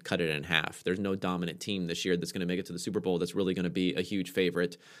odds and cut it in half. There's no dominant team this year that's going to make it to the Super Bowl that's really going to be a huge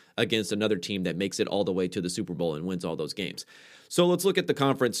favorite against another team that makes it all the way to the Super Bowl and wins all those games. So let's look at the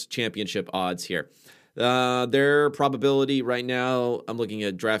conference championship odds here. Their probability right now, I'm looking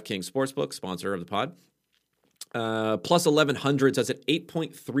at DraftKings Sportsbook, sponsor of the pod. Plus 1100, so that's an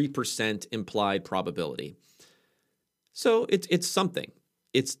 8.3% implied probability. So it's something.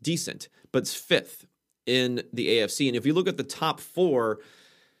 It's decent, but it's fifth in the AFC. And if you look at the top four,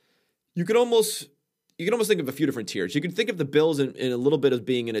 you could almost think of a few different tiers. You could think of the Bills in a little bit as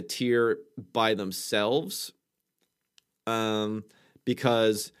being in a tier by themselves,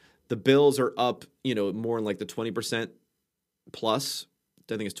 because the Bills are up, more in like the 20% plus.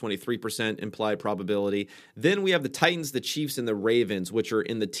 I think it's 23% implied probability. Then we have the Titans, the Chiefs, and the Ravens, which are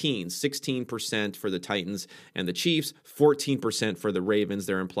in the teens. 16% for the Titans and the Chiefs, 14% for the Ravens,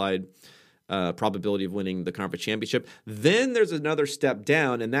 their implied probability of winning the conference championship. Then there's another step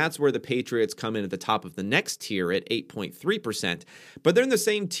down, and that's where the Patriots come in at the top of the next tier at 8.3%. But they're in the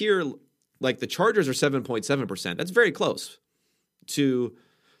same tier, like the Chargers are 7.7%. That's very close to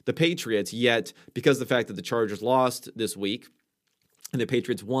the Patriots, yet because of the fact that the Chargers lost this week, and the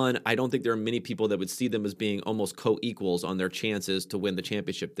Patriots won, I don't think there are many people that would see them as being almost co-equals on their chances to win the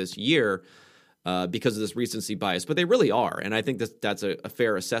championship this year because of this recency bias. But they really are, and I think that's a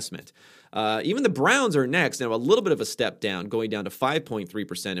fair assessment. Even the Browns are next, now a little bit of a step down, going down to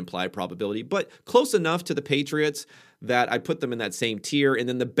 5.3% implied probability, but close enough to the Patriots that I put them in that same tier. And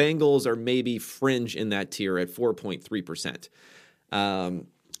then the Bengals are maybe fringe in that tier at 4.3%.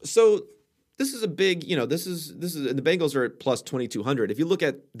 So this is a big, this is the Bengals are at plus 2,200. If you look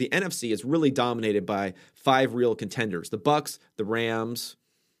at the NFC, it's really dominated by 5 real contenders: the Bucs, the Rams.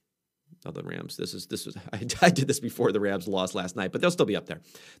 Not the Rams. This was I did this before the Rams lost last night, but they'll still be up there.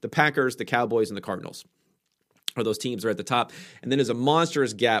 The Packers, the Cowboys, and the Cardinals are those teams are at the top. And then there's a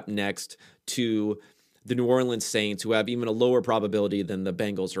monstrous gap next to the New Orleans Saints, who have even a lower probability than the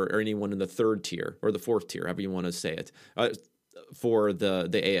Bengals or anyone in the third tier or the fourth tier, however you want to say it, for the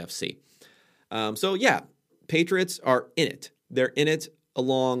AFC. So yeah, Patriots are in it. They're in it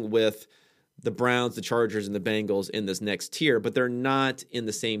along with the Browns, the Chargers, and the Bengals in this next tier, but they're not in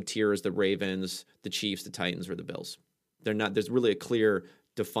the same tier as the Ravens, the Chiefs, the Titans, or the Bills. They're not. There's really a clear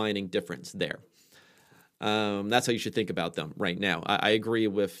defining difference there. That's how you should think about them right now. I agree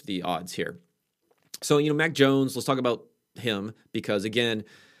with the odds here. So, Mac Jones, let's talk about him because, again,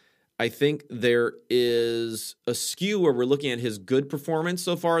 I think there is a skew where we're looking at his good performance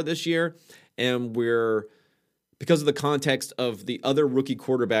so far this year, and because of the context of the other rookie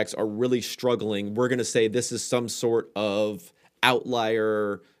quarterbacks are really struggling, we're going to say this is some sort of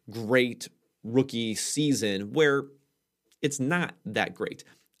outlier great rookie season where it's not that great.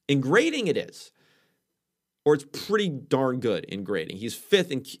 In grading, it is. Or it's pretty darn good in grading. He's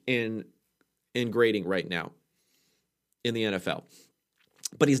 5th in grading right now in the NFL.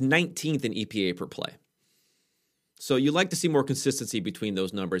 But he's 19th in EPA per play. So you like to see more consistency between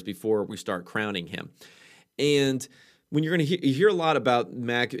those numbers before we start crowning him. And when you're going to hear a lot about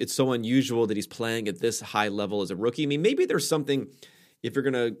Mac, it's so unusual that he's playing at this high level as a rookie. I mean, maybe there's something, if you're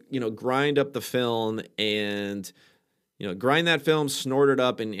going to, grind up the film and, grind that film, snort it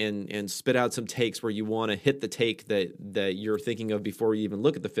up and spit out some takes where you want to hit the take that you're thinking of before you even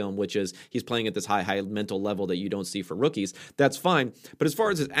look at the film, which is he's playing at this high mental level that you don't see for rookies. That's fine. But as far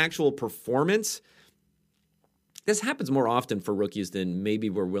as his actual performance, this happens more often for rookies than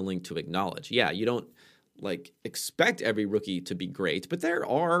maybe we're willing to acknowledge. Yeah, you don't expect every rookie to be great, but there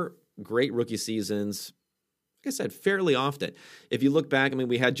are great rookie seasons, like I said, fairly often. If you look back,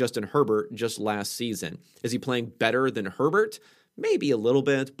 we had Justin Herbert just last season. Is he playing better than Herbert? Maybe a little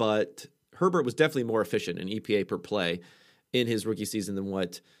bit, but Herbert was definitely more efficient in EPA per play in his rookie season than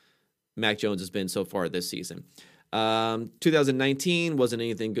what Mac Jones has been so far this season. 2019 wasn't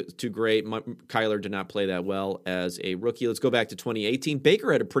anything too great. Kyler did not play that well as a rookie. Let's go back to 2018.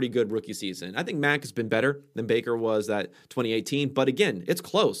 Baker had a pretty good rookie season. I think Mac has been better than Baker was that 2018. But again, it's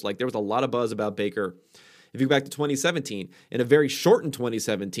close. There was a lot of buzz about Baker. If you go back to 2017, in a very shortened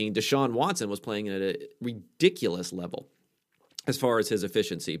 2017, Deshaun Watson was playing at a ridiculous level as far as his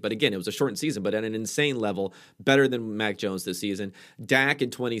efficiency. But again, it was a shortened season, but at an insane level, better than Mac Jones this season. Dak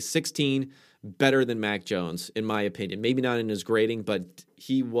in 2016, better than Mac Jones, in my opinion. Maybe not in his grading, but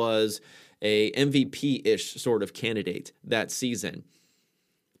he was a MVP-ish sort of candidate that season,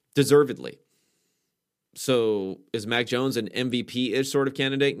 deservedly. So is Mac Jones an MVP-ish sort of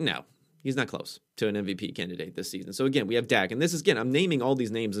candidate? No, he's not close to an MVP candidate this season. So again, we have Dak. And this is, again, I'm naming all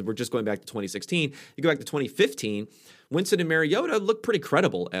these names, and we're just going back to 2016. You go back to 2015, Winston and Mariota looked pretty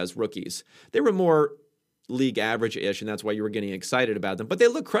credible as rookies. They were more league average-ish, and that's why you were getting excited about them. But they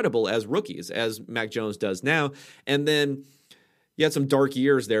look credible as rookies, as Mac Jones does now. And then you had some dark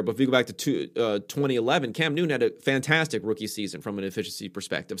years there, but if you go back to 2011, Cam Newton had a fantastic rookie season from an efficiency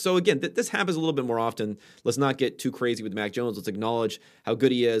perspective. So again, this happens a little bit more often. Let's not get too crazy with Mac Jones. Let's acknowledge how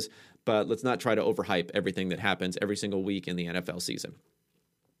good he is, but let's not try to overhype everything that happens every single week in the NFL season.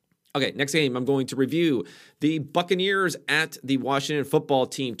 Okay, next game I'm going to review the Buccaneers at the Washington football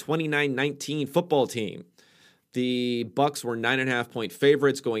team, 29-19 football team. The Bucs were 9.5-point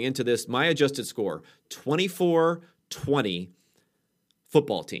favorites going into this. My adjusted score, 24-20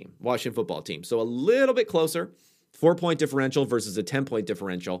 football team, Washington football team. So a little bit closer, 4-point differential versus a 10-point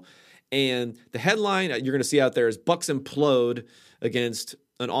differential. And the headline you're going to see out there is Bucs implode against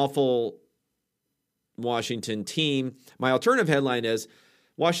an awful Washington team. My alternative headline is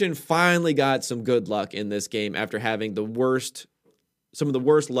Washington finally got some good luck in this game after having some of the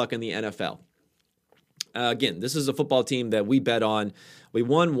worst luck in the NFL. Again, this is a football team that we bet on. We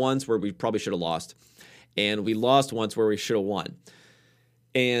won once where we probably should have lost, and we lost once where we should have won.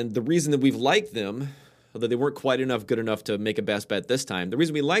 And the reason that we've liked them, although they weren't quite good enough to make a best bet this time, the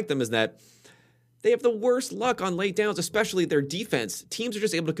reason we like them is that they have the worst luck on late downs, especially their defense. Teams are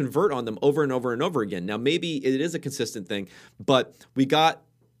just able to convert on them over and over and over again. Now, maybe it is a consistent thing, but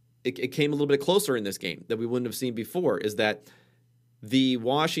it came a little bit closer in this game that we wouldn't have seen before, is that the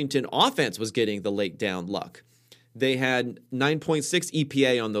Washington offense was getting the late down luck. They had 9.6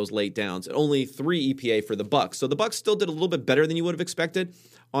 EPA on those late downs, and only 3 EPA for the Bucs. So the Bucs still did a little bit better than you would have expected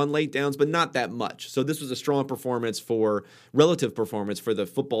on late downs, but not that much. So this was a strong relative performance for the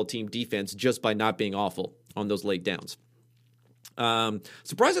football team defense just by not being awful on those late downs.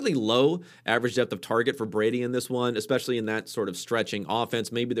 Surprisingly low average depth of target for Brady in this one, especially in that sort of stretching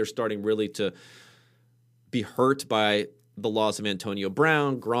offense. Maybe they're starting really to be hurt by the loss of Antonio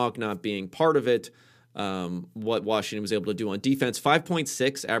Brown, Gronk not being part of it, what Washington was able to do on defense.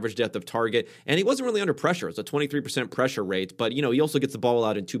 5.6 average depth of target, and he wasn't really under pressure. It's a 23% pressure rate, but he also gets the ball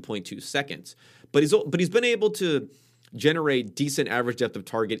out in 2.2 seconds. But he's been able to generate decent average depth of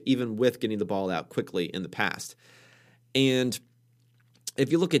target even with getting the ball out quickly in the past. And if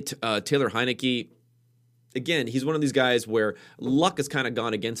you look at Taylor Heinicke, again, he's one of these guys where luck has kind of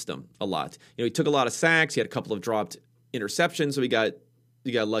gone against him a lot. He took a lot of sacks. He had a couple of dropped interceptions, so he got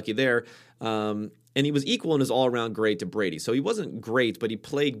lucky there. And he was equal in his all-around grade to Brady. So he wasn't great, but he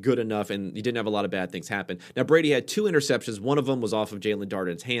played good enough, and he didn't have a lot of bad things happen. Now, Brady had 2 interceptions. One of them was off of Jalen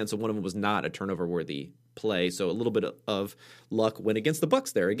Darden's hand, so one of them was not a turnover-worthy play. So a little bit of luck went against the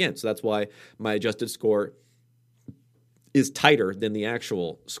Bucs there again. So that's why my adjusted score is tighter than the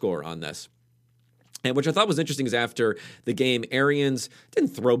actual score on this. And which I thought was interesting is after the game, Arians didn't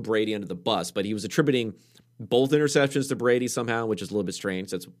throw Brady under the bus, but he was attributing both interceptions to Brady somehow, which is a little bit strange.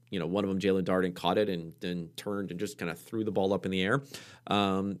 That's one of them, Jalen Darden caught it and then turned and just kind of threw the ball up in the air.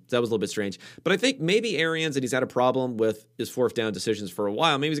 That was a little bit strange. But I think maybe Arians, and he's had a problem with his fourth down decisions for a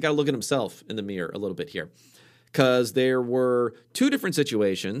while, maybe he's got to look at himself in the mirror a little bit here. Because there were 2 different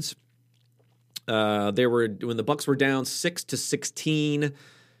situations. When the Bucs were down 6-16,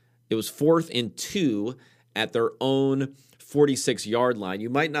 it was 4th and 2 at their own 46-yard line. You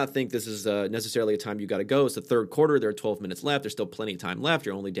might not think this is necessarily a time you got to go. It's the third quarter. There are 12 minutes left. There's still plenty of time left.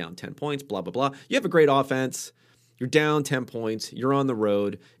 You're only down 10 points, blah, blah, blah. You have a great offense. You're down 10 points. You're on the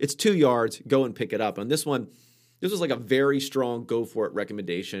road. It's 2 yards. Go and pick it up. On this one, this was like a very strong go-for-it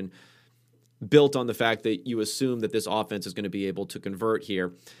recommendation built on the fact that you assume that this offense is going to be able to convert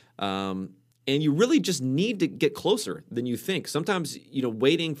here. And you really just need to get closer than you think. Sometimes,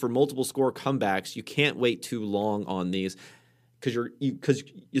 waiting for multiple score comebacks, you can't wait too long on these because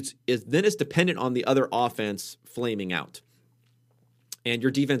it's dependent on the other offense flaming out. And your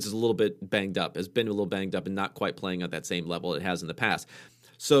defense is a little bit banged up, has been a little banged up and not quite playing at that same level it has in the past.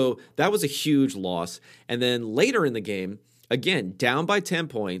 So that was a huge loss. And then later in the game, again, down by 10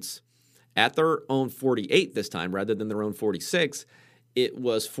 points at their own 48 this time rather than their own 46. It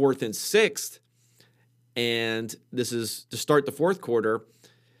was 4th and 6th, and this is to start the fourth quarter.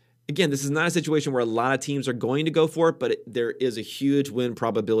 Again, this is not a situation where a lot of teams are going to go for it, but there is a huge win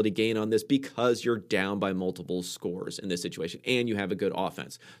probability gain on this because you're down by multiple scores in this situation, and you have a good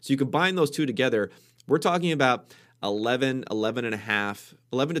offense. So you combine those two together, we're talking about 11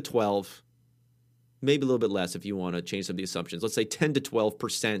 to 12, maybe a little bit less if you want to change some of the assumptions. Let's say 10 to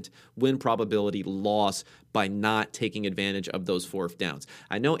 12% win probability loss by not taking advantage of those 4th downs.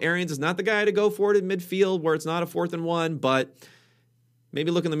 I know Arians is not the guy to go for it in midfield where it's not a 4th and 1, but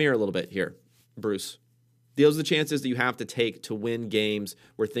maybe look in the mirror a little bit here, Bruce. Those are the chances that you have to take to win games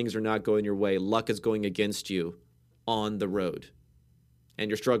where things are not going your way. Luck is going against you on the road, and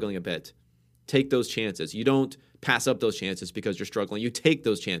you're struggling a bit. Take those chances. You don't pass up those chances because you're struggling. You take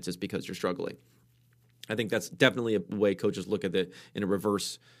those chances because you're struggling. I think that's definitely a way coaches look at it in a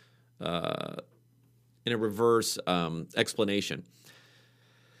reverse explanation.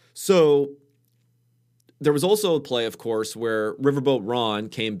 So there was also a play, of course, where Riverboat Ron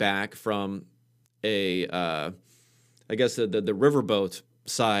came back from the Riverboat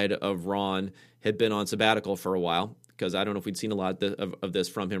side of Ron had been on sabbatical for a while, because I don't know if we'd seen a lot of this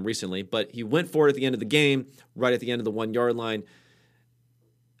from him recently, but he went for it at the end of the game, right at the end of the 1-yard line,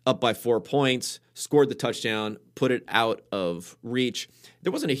 up by 4 points, scored the touchdown, put it out of reach.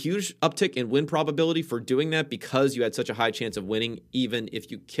 There wasn't a huge uptick in win probability for doing that because you had such a high chance of winning, even if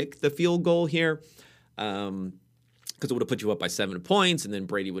you kick the field goal here, because it would have put you up by 7 points, and then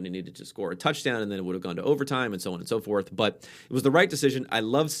Brady would have needed to score a touchdown, and then it would have gone to overtime, and so on and so forth. But it was the right decision. I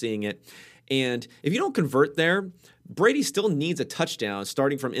love seeing it. And if you don't convert there, Brady still needs a touchdown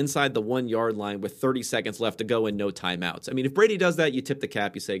starting from inside the 1-yard line with 30 seconds left to go and no timeouts. I mean, if Brady does that, you tip the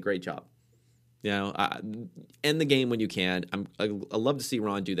cap, you say, great job. End the game when you can. I love to see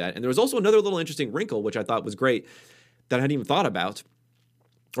Ron do that. And there was also another little interesting wrinkle, which I thought was great, that I hadn't even thought about,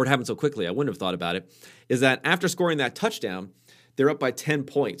 or it happened so quickly I wouldn't have thought about it, is that after scoring that touchdown, they're up by 10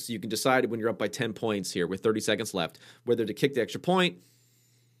 points. You can decide when you're up by 10 points here with 30 seconds left, whether to kick the extra point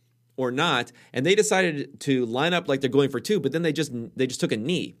or not, and they decided to line up like they're going for 2, but then they just took a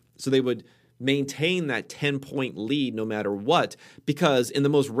knee, so they would maintain that 10-point lead no matter what, because in the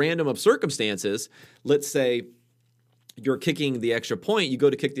most random of circumstances, let's say you're kicking the extra point, you go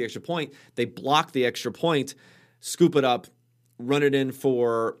to kick the extra point, they block the extra point, scoop it up, run it in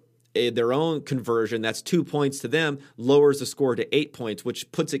for their own conversion. That's 2 points to them, lowers the score to 8 points,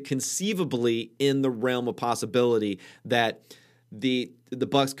 which puts it conceivably in the realm of possibility that the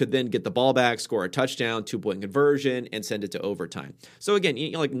Bucks could then get the ball back, score a touchdown, 2-point conversion, and send it to overtime. So again,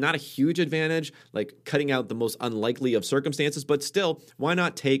 like not a huge advantage, like cutting out the most unlikely of circumstances, but still, why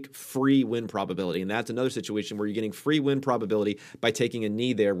not take free win probability? And that's another situation where you're getting free win probability by taking a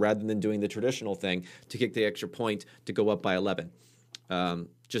knee there rather than doing the traditional thing to kick the extra point to go up by 11.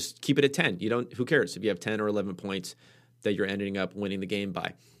 Just keep it at 10. Who cares if you have 10 or 11 points that you're ending up winning the game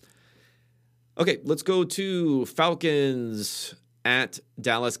by? Okay, let's go to Falcons at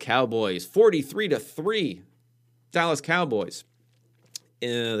Dallas Cowboys. 43-3, Dallas Cowboys.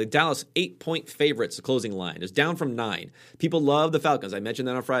 The Dallas 8-point favorites, the closing line, is down from 9. People love the Falcons. I mentioned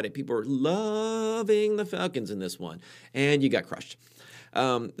that on Friday. People are loving the Falcons in this one, and you got crushed.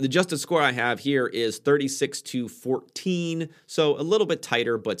 The adjusted score I have here is 36-14, so a little bit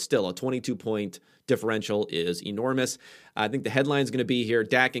tighter, but still a 22-point differential is enormous. I think the headline is going to be here,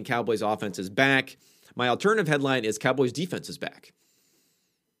 Dak and Cowboys offense is back. My alternative headline is Cowboys defense is back.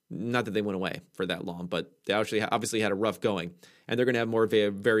 Not that they went away for that long, but they obviously had a rough going, and they're going to have more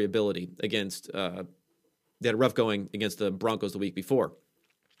variability against they had a rough going against the Broncos the week before.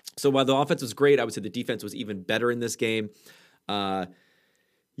 So while the offense was great, I would say the defense was even better in this game.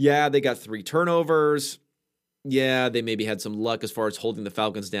 Yeah, they got 3 turnovers. Yeah, they maybe had some luck as far as holding the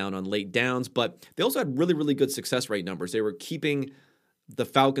Falcons down on late downs, but they also had really, really good success rate numbers. They were keeping the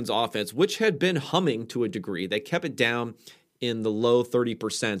Falcons offense, which had been humming to a degree. They kept it down in the low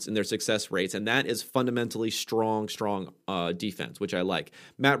 30% in their success rates, and that is fundamentally strong defense, which I like.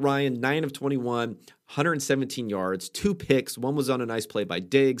 Matt Ryan, 9 of 21, 117 yards, 2 picks. One was on a nice play by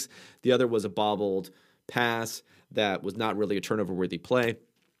Diggs. The other was a bobbled pass that was not really a turnover-worthy play.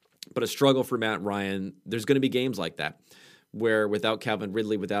 But a struggle for Matt Ryan. There's going to be games like that where without Calvin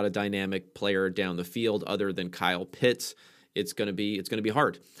Ridley, without a dynamic player down the field other than Kyle Pitts, it's going to be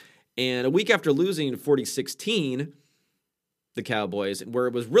hard. And a week after losing 40-16, the Cowboys, where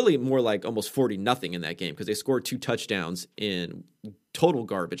it was really more like almost 40-0 in that game because they scored 2 touchdowns in total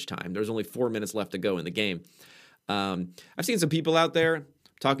garbage time. There's only 4 minutes left to go in the game. I've seen some people out there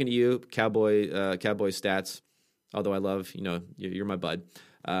talking to you, Cowboy stats, although I love, you're my bud.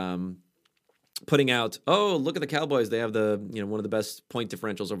 Putting out, oh, look at the Cowboys. They have one of the best point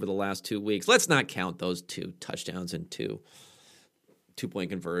differentials over the last 2 weeks. Let's not count those 2 touchdowns and 2-point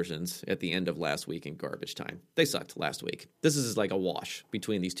conversions at the end of last week in garbage time. They sucked last week. This is like a wash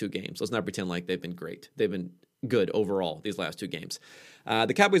between these 2 games. Let's not pretend like they've been great. They've been good overall these last 2 games.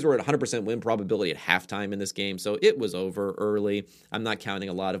 The Cowboys were at 100% win probability at halftime in this game, so it was over early. I'm not counting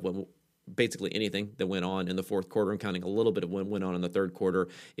a lot of basically anything that went on in the fourth quarter. I'm counting a little bit of what went on in the third quarter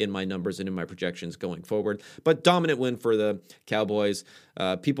in my numbers and in my projections going forward. But dominant win for the Cowboys.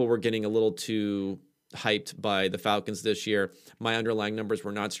 People were getting a little too hyped by the Falcons this year. My underlying numbers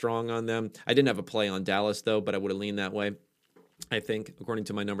were not strong on them. I didn't have a play on Dallas, though, but I would have leaned that way, I think, according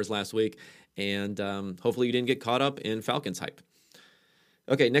to my numbers last week. And hopefully you didn't get caught up in Falcons hype.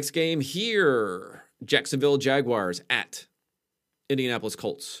 Okay, next game here. Jacksonville Jaguars at Indianapolis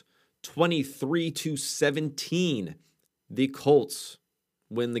Colts. 23-17. The Colts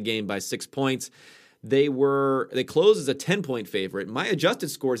win the game by 6 points. They closed as a 10-point favorite. My adjusted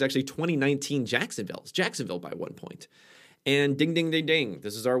score is actually 2019 Jacksonville. It's Jacksonville by 1 point. And ding, ding, ding, ding.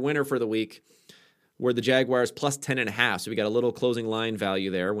 This is our winner for the week, where the Jaguars plus 10.5. So we got a little closing line value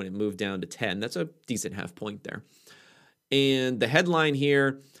there when it moved down to 10. That's a decent half point there. And the headline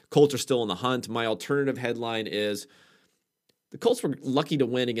here, Colts are still in the hunt. My alternative headline is the Colts were lucky to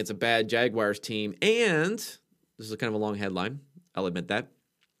win against a bad Jaguars team. And this is kind of a long headline. I'll admit that.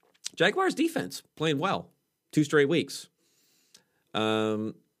 Jaguars defense playing well 2 straight weeks.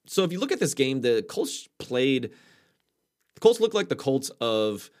 So if you look at this game, the Colts looked like the Colts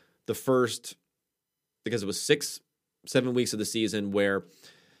of the first, because it was 6-7 weeks of the season where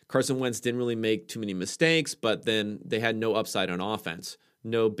Carson Wentz didn't really make too many mistakes, but then they had no upside on offense,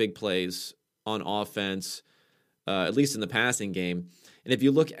 no big plays on offense, at least in the passing game. And if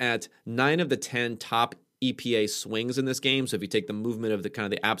you look at 9 of the 10 top EPA swings in this game, so if you take the movement of the kind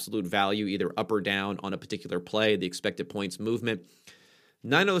of the absolute value, either up or down on a particular play, the expected points movement,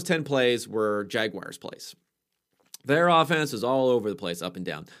 9 of those 10 plays were Jaguars plays. Their offense is all over the place, up and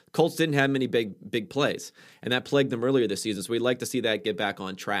down. Colts didn't have many big plays, and that plagued them earlier this season, so we'd like to see that get back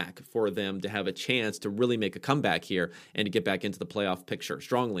on track for them to have a chance to really make a comeback here and to get back into the playoff picture,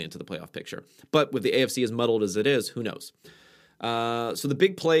 strongly into the playoff picture. But with the AFC as muddled as it is, who knows? So the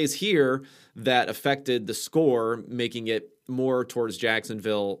big plays here that affected the score, making it more towards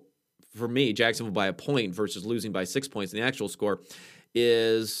Jacksonville, for me, Jacksonville by a point versus losing by 6 points in the actual score,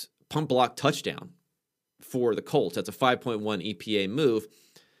 is punt block touchdown for the Colts. That's a 5.1 EPA move.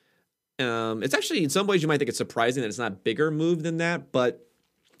 It's actually, in some ways, you might think it's surprising that it's not a bigger move than that, but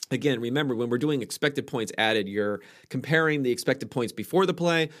again, remember, when we're doing expected points added, you're comparing the expected points before the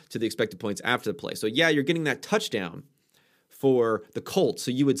play to the expected points after the play. So yeah, you're getting that touchdown for the Colts.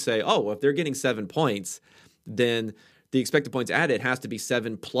 So you would say, oh, well, if they're getting 7 points, then the expected points added has to be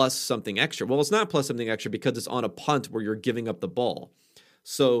 7 plus something extra. Well, it's not plus something extra because it's on a punt where you're giving up the ball.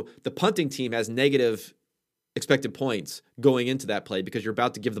 So the punting team has negative expected points going into that play because you're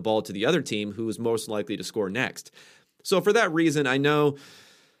about to give the ball to the other team who is most likely to score next. So for that reason, I know,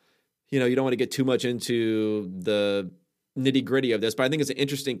 you don't want to get too much into the nitty-gritty of this, but I think it's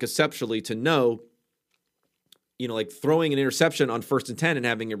interesting conceptually to know, like throwing an interception on 1st and 10 and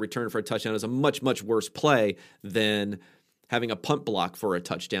having a return for a touchdown is a much, much worse play than having a punt block for a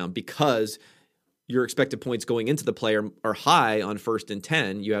touchdown because your expected points going into the play are high on 1st and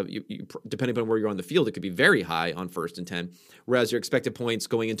 10. You depending upon where you're on the field, it could be very high on 1st and 10, whereas your expected points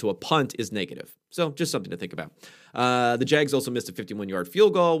going into a punt is negative. So just something to think about. The Jags also missed a 51-yard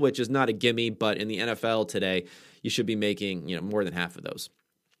field goal, which is not a gimme, but in the NFL today, you should be making more than half of those.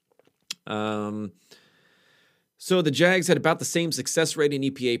 So the Jags had about the same success rate in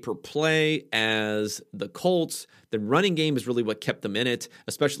EPA per play as the Colts. The running game is really what kept them in it,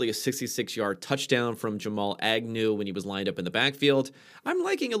 especially a 66-yard touchdown from Jamal Agnew when he was lined up in the backfield. I'm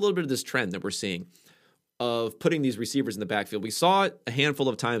liking a little bit of this trend that we're seeing of putting these receivers in the backfield. We saw it a handful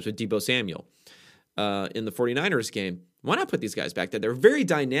of times with Deebo Samuel in the 49ers game. Why not put these guys back there? They're very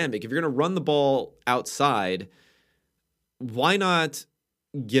dynamic. If you're going to run the ball outside, why not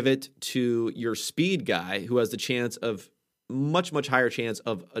give it to your speed guy who has the chance of much, much higher chance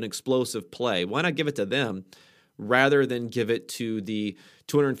of an explosive play? Why not give it to them rather than give it to the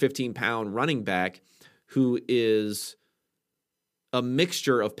 215-pound running back who is a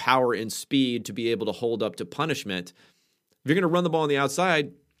mixture of power and speed to be able to hold up to punishment? If you're going to run the ball on the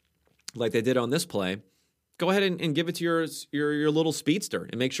outside like they did on this play, go ahead and give it to your little speedster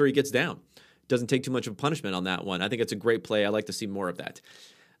and make sure he gets down. Doesn't take too much of a punishment on that one. I think it's a great play. I like to see more of that.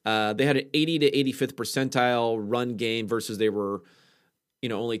 They had an 80 to 85th percentile run game versus they were,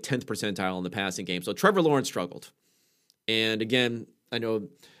 only 10th percentile in the passing game. So Trevor Lawrence struggled. And again, I know a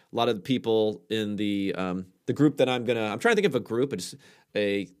lot of the people in the group that I'm trying to think of a group. It's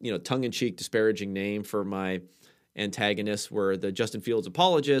a tongue-in-cheek disparaging name for my antagonists were the Justin Fields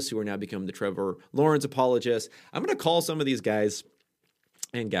apologists who are now becoming the Trevor Lawrence apologists. I'm going to call some of these guys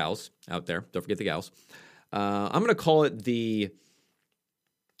and gals out there, don't forget the gals, I'm going to call it the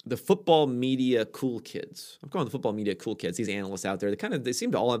football media cool kids. I'm calling the football media cool kids, these analysts out there. They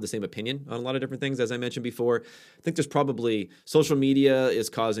seem to all have the same opinion on a lot of different things, as I mentioned before. I think there's probably social media is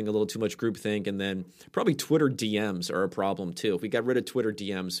causing a little too much groupthink, and then probably Twitter DMs are a problem too. If we got rid of Twitter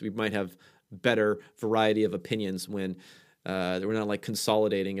DMs, we might have better variety of opinions when we're not like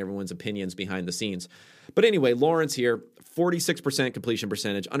consolidating everyone's opinions behind the scenes. But anyway, Lawrence here, 46% completion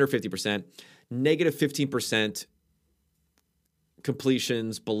percentage, under 50%, negative 15%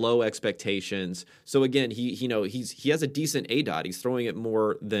 completions below expectations. So again, he has a decent ADOT. He's throwing it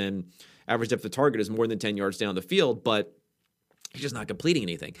more than average depth of target is more than 10 yards down the field, but he's just not completing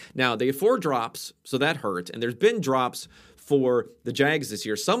anything. Now, they have 4 drops, so that hurt. And there's been drops for the Jags this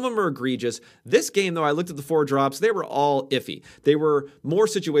year. Some of them are egregious. This game, though, I looked at the 4 drops. They were all iffy. They were more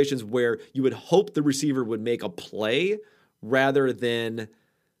situations where you would hope the receiver would make a play rather than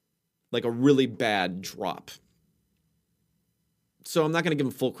like a really bad drop. So I'm not going to give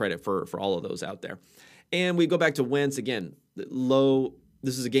him full credit for all of those out there. And we go back to Wentz again. Low.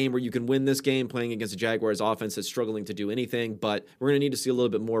 This is a game where you can win this game playing against a Jaguars offense that's struggling to do anything, but we're going to need to see a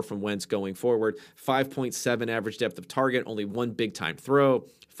little bit more from Wentz going forward. 5.7 average depth of target, only 1 big-time throw,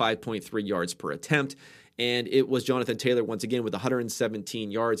 5.3 yards per attempt, and it was Jonathan Taylor once again with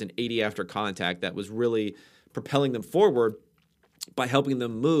 117 yards and 80 after contact that was really propelling them forward by helping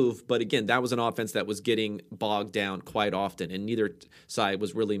them move. But again, that was an offense that was getting bogged down quite often, and neither side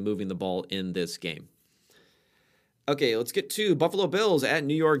was really moving the ball in this game. Okay, let's get to Buffalo Bills at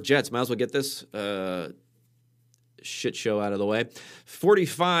New York Jets. Might as well get this shit show out of the way.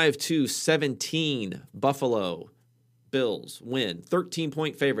 45-17, Buffalo Bills win.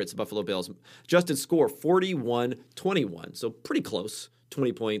 13-point favorites, Buffalo Bills. Adjusted score, 41-21. So pretty close,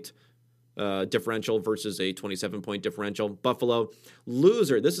 20-point differential versus a 27-point differential. Buffalo,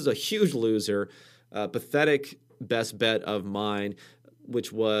 loser. This is a huge loser. Pathetic best bet of mine.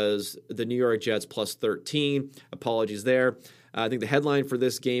 which was the New York Jets plus 13. Apologies there. I think the headline for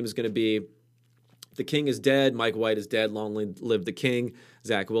this game is going to be "The King is dead. Mike White is dead. Long live the King."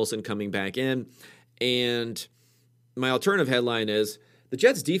 Zach Wilson coming back in. And my alternative headline is the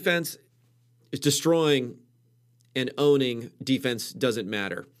Jets defense is destroying and owning defense doesn't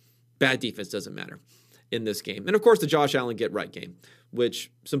matter. Bad defense doesn't matter in this game. And of course, the Josh Allen get right game,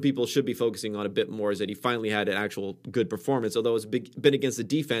 which some people should be focusing on a bit more, is that he finally had an actual good performance, although it's been against the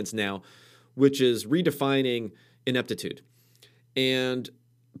defense now, which is redefining ineptitude. And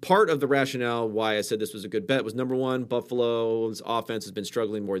part of the rationale why I said this was a good bet was, number one, Buffalo's offense has been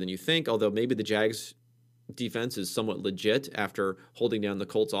struggling more than you think, although maybe the Jags defense is somewhat legit after holding down the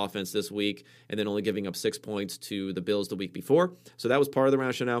Colts offense this week and then only giving up 6 points to the Bills the week before. So that was part of the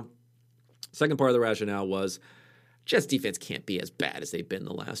rationale. Second part of the rationale was Jets defense can't be as bad as they've been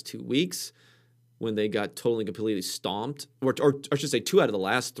the last 2 weeks when they got totally completely stomped, or I should say 2 out of the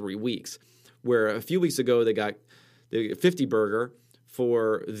last 3 weeks, where a few weeks ago they got the 50 burger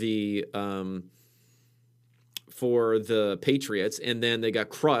for the Patriots, and then they got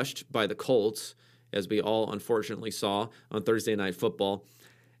crushed by the Colts, as we all unfortunately saw on Thursday Night Football.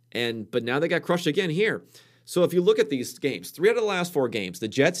 But now they got crushed again here. So if you look at these games, 3 out of the last 4 games, the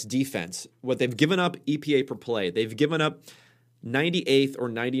Jets defense, what they've given up EPA per play, they've given up 98th or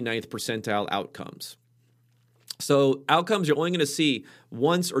 99th percentile outcomes. So outcomes you're only going to see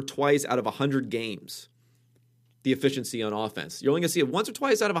once or twice out of 100 games, the efficiency on offense. You're only going to see it once or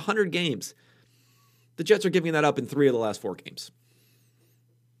twice out of 100 games. The Jets are giving that up in 3 of the last 4 games.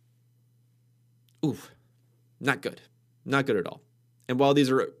 Oof, not good. Not good at all. And while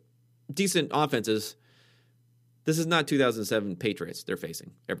these are decent offenses, this is not 2007 Patriots they're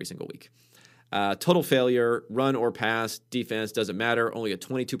facing every single week. Total failure, run or pass, defense, doesn't matter. Only a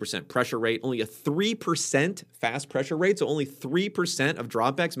 22% pressure rate, only a 3% fast pressure rate, so only 3% of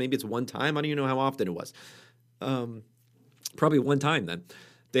dropbacks. Maybe it's one time. I don't even know how often it was. Probably one time then.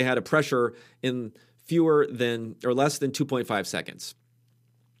 They had a pressure in less than 2.5 seconds.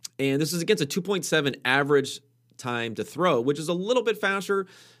 And this is against a 2.7 average time to throw, which is a little bit faster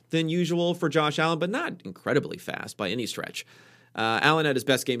than usual for Josh Allen, but not incredibly fast by any stretch. Allen had his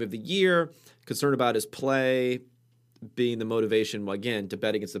best game of the year. Concerned about his play being the motivation, again, to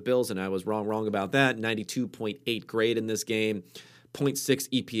bet against the Bills, and I was wrong about that. 92.8 grade in this game. 0.6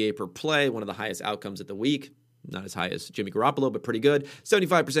 EPA per play, one of the highest outcomes of the week. Not as high as Jimmy Garoppolo, but pretty good.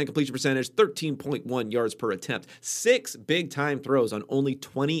 75% completion percentage, 13.1 yards per attempt. 6 big-time throws on only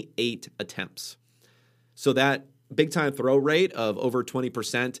 28 attempts. So that big-time throw rate of over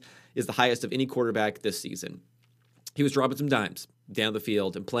 20% is the highest of any quarterback this season. He was dropping some dimes down the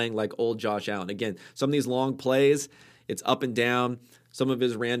field and playing like old Josh Allen. Again, some of these long plays, it's up and down. Some of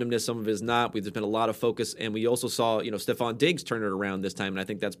his randomness, some of his not. There's been a lot of focus, and we also saw, Stephon Diggs turn it around this time, and I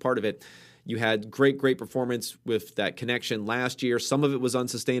think that's part of it. You had great performance with that connection last year. Some of it was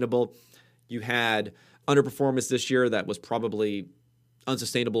unsustainable. You had underperformance this year that was probably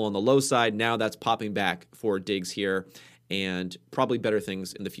unsustainable on the low side. Now that's popping back for Diggs here, and probably better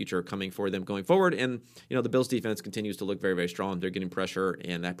things in the future coming for them going forward. And, the Bills defense continues to look very, very strong. They're getting pressure,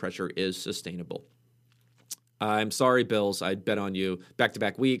 and that pressure is sustainable. I'm sorry, Bills. I bet on you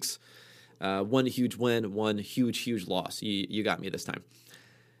back-to-back weeks. One huge win, one huge loss. You got me this time.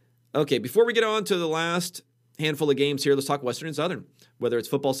 Okay, before we get on to the last handful of games here, let's talk Western and Southern. Whether it's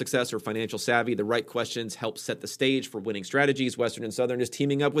football success or financial savvy, the right questions help set the stage for winning strategies. Western and Southern is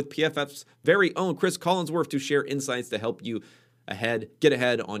teaming up with PFF's very own Chris Collinsworth to share insights to help you get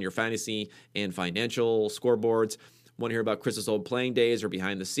ahead on your fantasy and financial scoreboards. Want to hear about Chris's old playing days or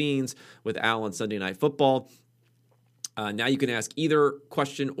behind the scenes with Al on Sunday Night Football? Now you can ask either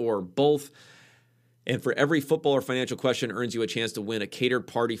question or both. And for every football or financial question earns you a chance to win a catered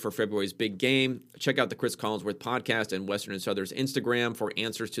party for February's big game. Check out the Chris Collinsworth podcast and Western and Southern's Instagram for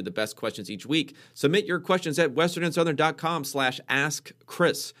answers to the best questions each week. Submit your questions at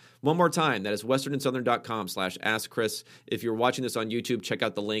westernsouthern.com/askchris. One more time, that is westernsouthern.com/askchris. If you're watching this on YouTube, check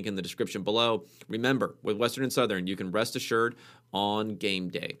out the link in the description below. Remember, with Western and Southern, you can rest assured on game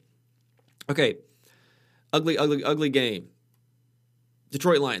day. Okay, ugly game.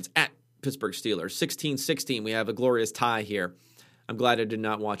 Detroit Lions at Pittsburgh Steelers, 16-16. We have a glorious tie here. I'm glad I did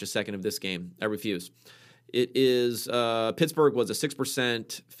not watch a second of this game. I refuse. It is, Pittsburgh was a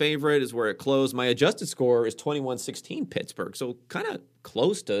 6% favorite is where it closed. My adjusted score is 21-16 Pittsburgh, so kind of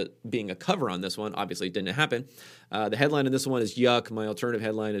close to being a cover on this one. Obviously, it didn't happen. The headline in this one is yuck. My alternative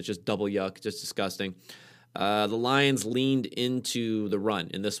headline is just double yuck, just disgusting. The Lions leaned into the run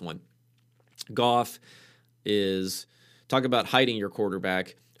in this one. Goff talk about hiding your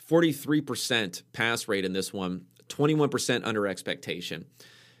quarterback. 43% pass rate in this one, 21% under expectation.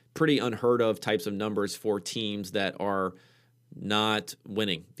 Pretty unheard of types of numbers for teams that are not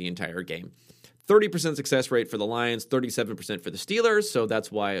winning the entire game. 30% success rate for the Lions, 37% for the Steelers, so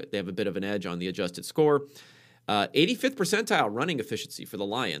that's why they have a bit of an edge on the adjusted score. 85th percentile running efficiency for the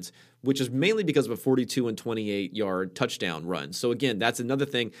Lions, which is mainly because of a 42 and 28-yard touchdown run. So again, that's another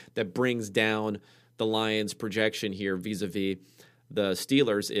thing that brings down the Lions' projection here vis-a-vis the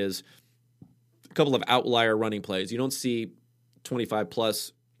Steelers is a couple of outlier running plays. You don't see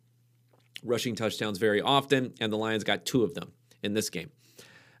 25-plus rushing touchdowns very often, and the Lions got 2 of them in this game.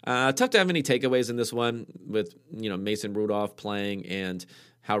 Tough to have any takeaways in this one with Mason Rudolph playing and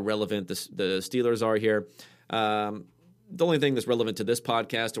how relevant the Steelers are here. The only thing that's relevant to this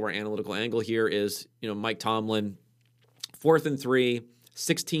podcast or our analytical angle here is Mike Tomlin, 4th and 3,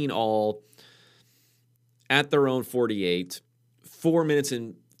 16 all at their own 48, 4 minutes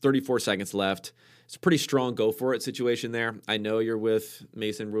and 34 seconds left. It's a pretty strong go-for-it situation there. I know you're with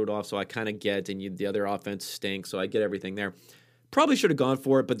Mason Rudolph, so I kind of get, and the other offense stinks, so I get everything there. Probably should have gone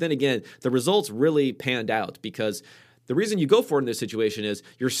for it, but then again, the results really panned out because the reason you go for it in this situation is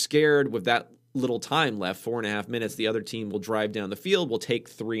you're scared with that little time left, 4.5 minutes, the other team will drive down the field, will take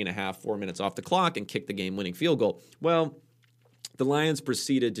 3.5, 4 minutes off the clock and kick the game-winning field goal. Well, the Lions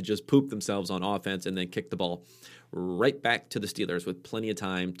proceeded to just poop themselves on offense and then kick the ball right back to the Steelers with plenty of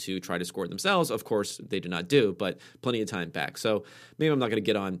time to try to score themselves. Of course, they did not do, but plenty of time back. So maybe I'm not going to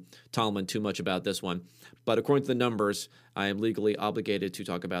get on Tomlin too much about this one. But according to the numbers, I am legally obligated to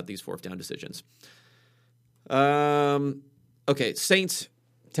talk about these 4th down decisions. Okay, Saints,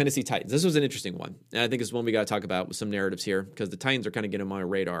 Tennessee Titans. This was an interesting one. And I think it's one we got to talk about with some narratives here because the Titans are kind of getting on my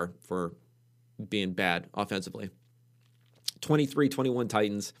radar for being bad offensively. 23-21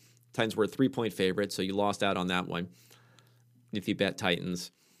 Titans. Titans were a 3-point favorite, so you lost out on that one if you bet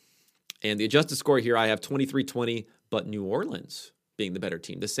Titans. And the adjusted score here, I have 23-20, but New Orleans being the better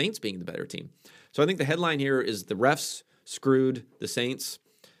team, the Saints being the better team. So I think the headline here is the refs screwed the Saints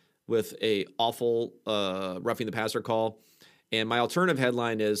with a awful roughing the passer call. And my alternative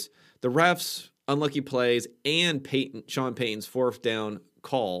headline is the refs, unlucky plays, and Sean Payton's 4th down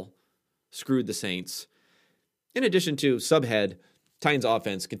call screwed the Saints. In addition to subhead, Titans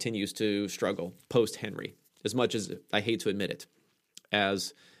offense continues to struggle post-Henry, as much as I hate to admit it.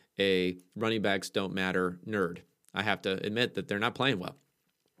 As a running backs don't matter nerd, I have to admit that they're not playing well.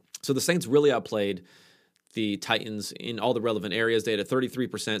 So the Saints really outplayed the Titans in all the relevant areas. They had a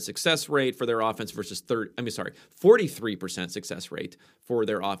 33% success rate for their offense versus 43% success rate for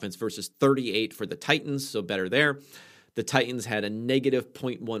their offense versus 38 for the Titans, so better there. The Titans had a negative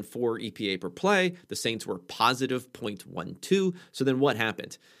 0.14 EPA per play. The Saints were positive 0.12. So then what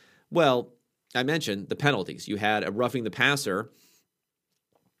happened? Well, I mentioned the penalties. You had a roughing the passer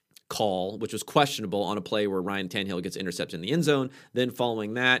call, which was questionable on a play where Ryan Tannehill gets intercepted in the end zone. Then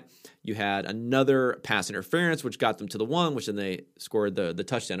following that, you had another pass interference, which got them to the 1, which then they scored the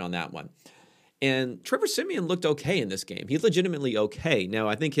touchdown on that one. And Trevor Siemian looked okay in this game. He's legitimately okay. Now,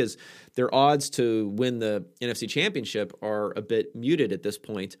 I think their odds to win the NFC Championship are a bit muted at this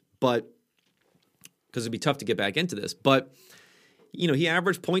point, but because it'd be tough to get back into this. But, he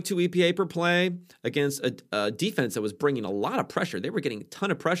averaged 0.2 EPA per play against a defense that was bringing a lot of pressure. They were getting a ton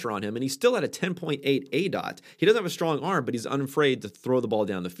of pressure on him, and he still had a 10.8 ADOT. He doesn't have a strong arm, but he's unafraid to throw the ball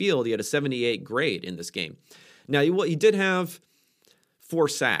down the field. He had a 78 grade in this game. Now, he did have 4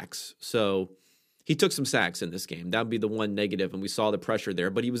 sacks, so he took some sacks in this game. That would be the one negative, and we saw the pressure there.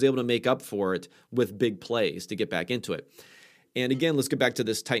 But he was able to make up for it with big plays to get back into it. And again, let's get back to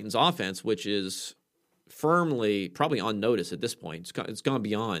this Titans offense, which is firmly probably on notice at this point. It's gone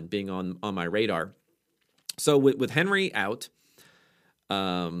beyond being on my radar. So with Henry out,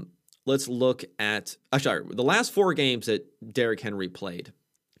 let's look at the last 4 games that Derrick Henry played.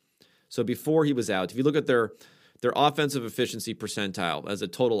 So before he was out, if you look at their offensive efficiency percentile as a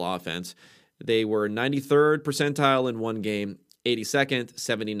total offense, they were 93rd percentile in one game, 82nd,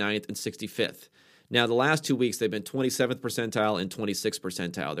 79th, and 65th. Now, the last 2 weeks, they've been 27th percentile and 26th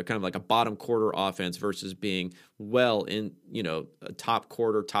percentile. They're kind of like a bottom quarter offense versus being well in, a top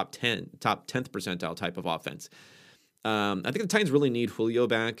quarter, top 10th percentile type of offense. I think the Titans really need Julio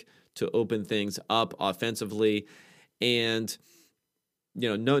back to open things up offensively. And,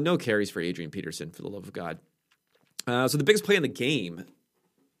 no carries for Adrian Peterson, for the love of God. So the biggest play in the game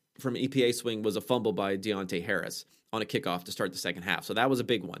from EPA swing was a fumble by Deontay Harris on a kickoff to start the second half. So that was a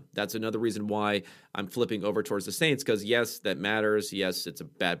big one. That's another reason why I'm flipping over towards the Saints, because yes, that matters. Yes, it's a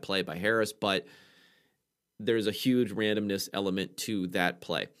bad play by Harris, but there's a huge randomness element to that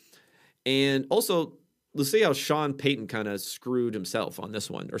play. And also, let's see how Sean Payton kind of screwed himself on this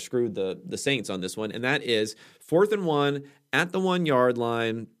one, or screwed the Saints on this one. And that is 4th and 1 at the 1 yard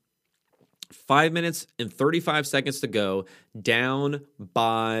line, 5 minutes and 35 seconds to go, down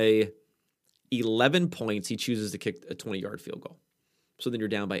by 11 points. He chooses to kick a 20-yard field goal. So then you're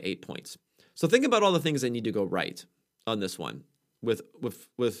down by 8 points. So think about all the things that need to go right on this one with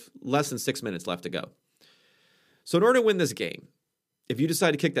less than 6 minutes left to go. So in order to win this game, if you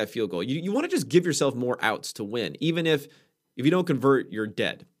decide to kick that field goal, you want to just give yourself more outs to win. Even if you don't convert, you're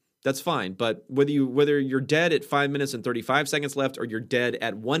dead. That's fine. But whether you're dead at 5 minutes and 35 seconds left, or you're dead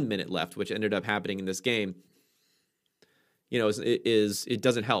at 1 minute left, which ended up happening in this game, it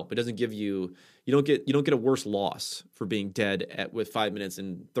doesn't help. It doesn't give you don't get a worse loss for being dead with 5 minutes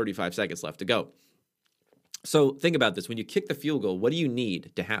and 35 seconds left to go. So think about this. When you kick the field goal, what do you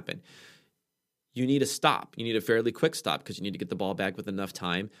need to happen? You need a stop. You need a fairly quick stop because you need to get the ball back with enough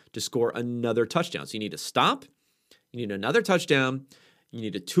time to score another touchdown. So you need a stop, you need another touchdown, you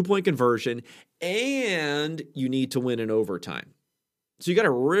need a 2-point conversion, and you need to win in overtime. So you got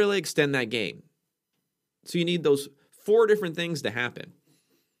to really extend that game. So you need those 4 different things to happen.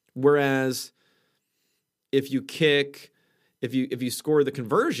 Whereas if you score the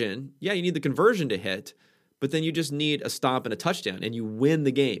conversion, yeah, you need the conversion to hit, but then you just need a stop and a touchdown, and you win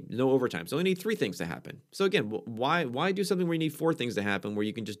the game. No overtime. So you only need 3 things to happen. So again, why do something where you need 4 things to happen where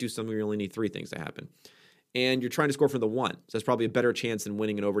you can just do something where you only need 3 things to happen? And you're trying to score for the 1. So that's probably a better chance than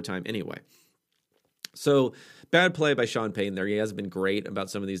winning in overtime anyway. So bad play by Sean Payton there. He hasn't been great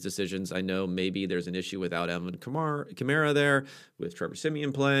about some of these decisions. I know maybe there's an issue without Alvin Kamara there, with Trevor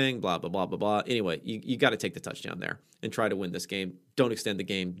Siemian playing, blah, blah, blah, blah, blah. Anyway, you got to take the touchdown there and try to win this game. Don't extend the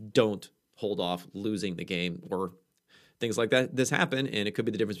game. Don't hold off losing the game, or things like that. This happen, and it could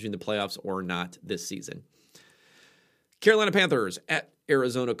be the difference between the playoffs or not this season. Carolina Panthers at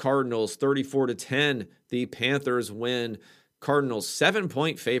Arizona Cardinals, 34-10. The Panthers win. Cardinals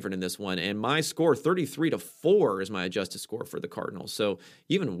 7-point favorite in this one, and my score 33-4 is my adjusted score for the Cardinals. So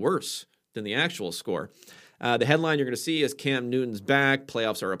even worse than the actual score. The headline you're going to see is Cam Newton's back.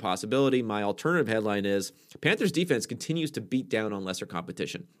 Playoffs are a possibility. My alternative headline is Panthers defense continues to beat down on lesser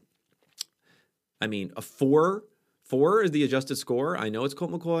competition. I mean, a 4 is the adjusted score. I know it's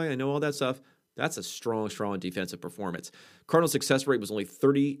Colt McCoy. I know all that stuff. That's a strong defensive performance. Cardinal success rate was only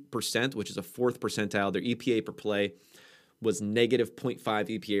 30%, which is a 4th percentile. Their EPA per play was negative 0.5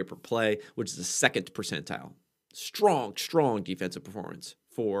 EPA per play, which is the 2nd percentile. Strong defensive performance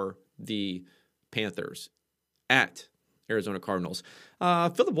for the Panthers at Arizona Cardinals.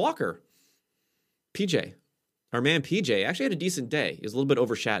 Philip Walker, PJ, our man PJ, actually had a decent day. He was a little bit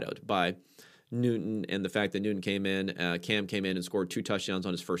overshadowed by Newton and the fact that Newton came in, Cam came in and scored 2 touchdowns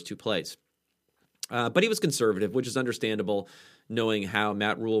on his first 2 plays. But he was conservative, which is understandable, knowing how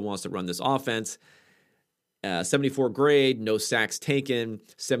Matt Rule wants to run this offense. 74 grade, no sacks taken,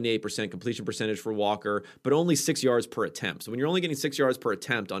 78% completion percentage for Walker, but only 6 yards per attempt. So when you're only getting 6 yards per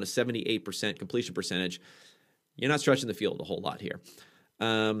attempt on a 78% completion percentage, you're not stretching the field a whole lot here.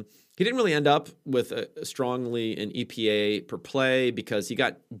 He didn't really end up with strongly an EPA per play because he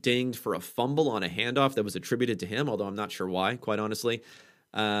got dinged for a fumble on a handoff that was attributed to him, although I'm not sure why, quite honestly.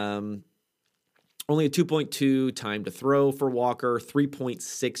 Only a 2.2 time to throw for Walker,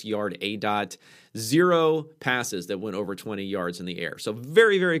 3.6 yard ADOT, 0 passes that went over 20 yards in the air. So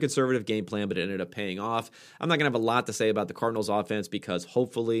very, very conservative game plan, but it ended up paying off. I'm not going to have a lot to say about the Cardinals offense because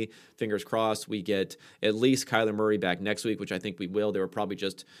hopefully, fingers crossed, we get at least Kyler Murray back next week, which I think we will. They were probably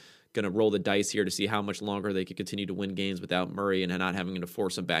just going to roll the dice here to see how much longer they could continue to win games without Murray and not having to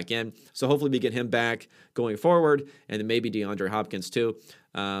force him back in. So hopefully we get him back going forward, and then maybe DeAndre Hopkins too.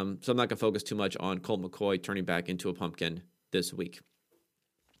 So I'm not going to focus too much on Colt McCoy turning back into a pumpkin this week.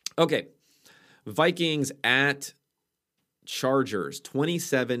 Okay, Vikings at Chargers,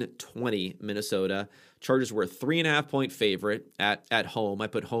 27-20 Minnesota. Chargers were a 3.5-point favorite at home. I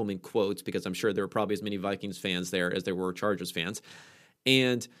put home in quotes because I'm sure there were probably as many Vikings fans there as there were Chargers fans.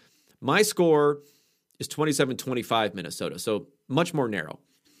 And my score is 27-25 Minnesota, so much more narrow.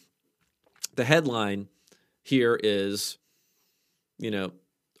 The headline here is,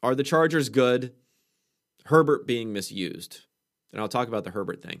 are the Chargers good? Herbert being misused. And I'll talk about the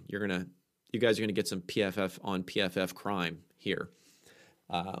Herbert thing. You guys are going to get some PFF on PFF crime here.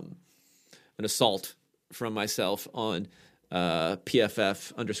 An assault from myself on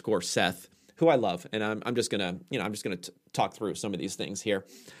PFF_Seth, who I love. And I'm just going to talk through some of these things here.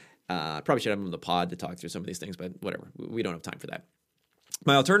 Probably should have him on the pod to talk through some of these things, but whatever. We don't have time for that.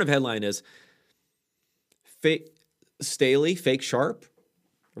 My alternative headline is Staley, fake sharp.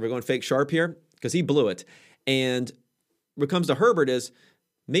 Are we going fake sharp here? Because he blew it. And what comes to Herbert is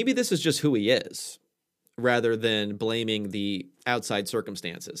maybe this is just who he is. rather than blaming the outside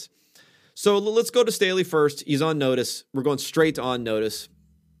circumstances. So let's go to Staley first. He's on notice. We're going straight to on notice.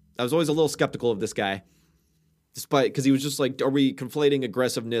 I was always a little skeptical of this guy, because he was just like, are we conflating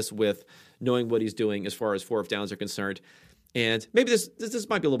aggressiveness with knowing what he's doing as far as fourth downs are concerned? And maybe this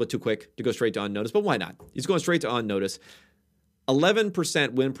might be a little bit too quick to go straight to on notice, but why not? He's going straight to on notice.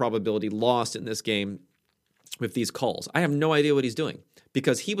 11% win probability lost in this game with these calls. I have no idea what he's doing,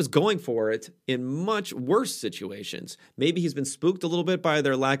 because he was going for it in much worse situations. Maybe he's been spooked a little bit by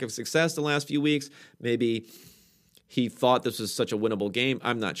their lack of success the last few weeks. Maybe he thought this was such a winnable game.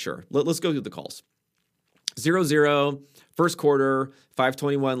 I'm not sure. Let's go through the calls. 0-0, first quarter,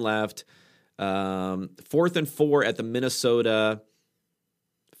 5:21 left. 4th and 4 at the Minnesota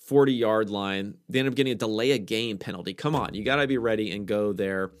 40-yard line. They end up getting a delay of game penalty. Come on, you got to be ready and go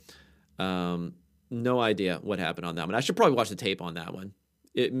there. No idea what happened on that one. I should probably watch the tape on that one.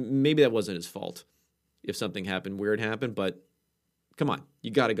 Maybe that wasn't his fault if something weird happened, but come on,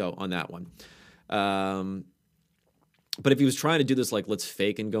 you got to go on that one. But if he was trying to do this, like, let's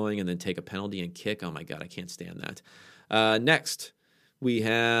fake and going and then take a penalty and kick, oh my God, I can't stand that. Next, we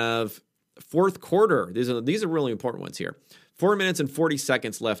have fourth quarter. These are really important ones here. 4 minutes and 40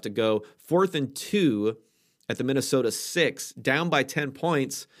 seconds left to go. 4th and 2 at the Minnesota 6, down by 10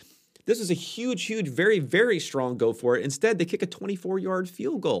 points. This is a huge, very, very strong go for it. Instead, they kick a 24-yard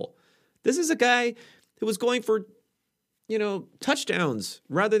field goal. This is a guy who was going for, touchdowns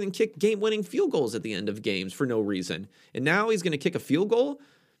rather than kick game-winning field goals at the end of games for no reason. And now he's going to kick a field goal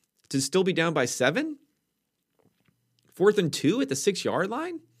to still be down by 7? 4th and 2 at the 6-yard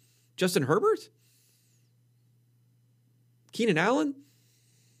line? Justin Herbert? Keenan Allen?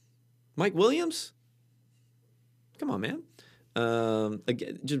 Mike Williams? Come on, man.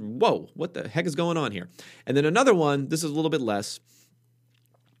 Again, just whoa, what the heck is going on here? And then another one, this is a little bit less,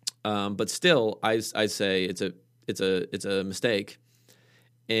 but still, I say it's a mistake.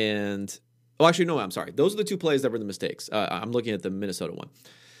 And actually, no, I'm sorry. Those are the two plays that were the mistakes. I'm looking at the Minnesota one.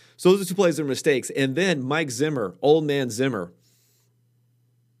 So those are the two plays that were mistakes. And then Mike Zimmer, old man Zimmer,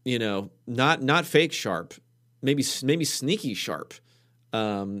 not fake sharp, maybe sneaky sharp.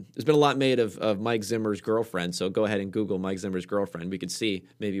 There's been a lot made of Mike Zimmer's girlfriend, so go ahead and Google Mike Zimmer's girlfriend. We could see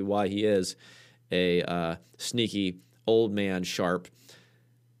maybe why he is a sneaky old man sharp.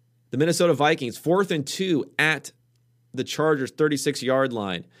 The Minnesota Vikings, 4th and 2 at the Chargers 36-yard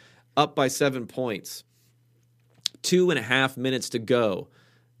line, up by 7 points. 2.5 minutes to go.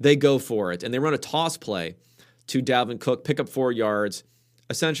 They go for it, and they run a toss play to Dalvin Cook, pick up 4 yards,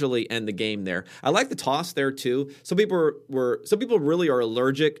 essentially end the game there. I like the toss there too. Some people really are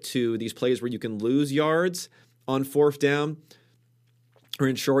allergic to these plays where you can lose yards on 4th down or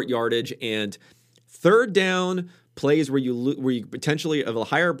in short yardage, and 3rd down plays where you potentially have a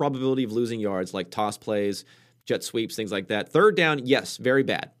higher probability of losing yards, like toss plays, jet sweeps, things like that. 3rd down, yes, very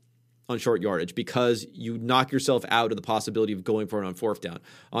bad on short yardage because you knock yourself out of the possibility of going for it on 4th down.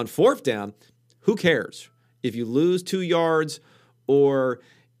 On 4th down, who cares if you lose 2 yards or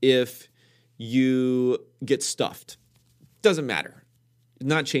if you get stuffed? Doesn't matter.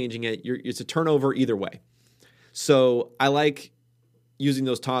 Not changing it. It's a turnover either way. So I like using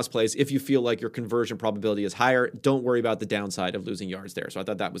those toss plays if you feel like your conversion probability is higher. Don't worry about the downside of losing yards there. So I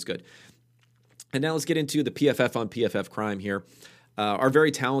thought that was good. And now let's get into the PFF on PFF crime here. Our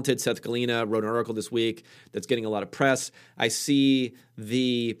very talented Seth Galina wrote an article this week that's getting a lot of press. I see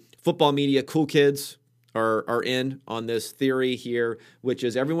the football media cool kids are in on this theory here, which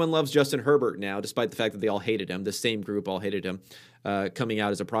is everyone loves Justin Herbert now, despite the fact that they all hated him. The same group all hated him coming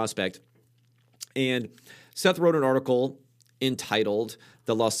out as a prospect. And Seth wrote an article entitled,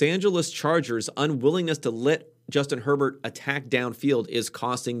 "The Los Angeles Chargers' Unwillingness to Let Justin Herbert Attack Downfield is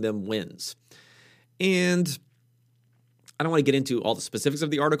Costing Them Wins." And I don't want to get into all the specifics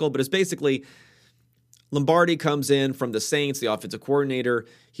of the article, but it's basically Lombardi comes in from the Saints, the offensive coordinator.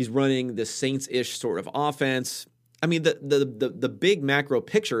 He's running the Saints-ish sort of offense. I mean, the big macro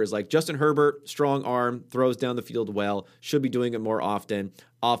picture is like Justin Herbert, strong arm, throws down the field well, should be doing it more often.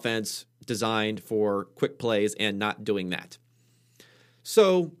 Offense designed for quick plays and not doing that.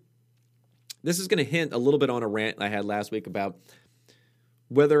 So this is going to hint a little bit on a rant I had last week about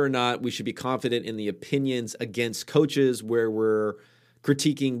whether or not we should be confident in the opinions against coaches where we're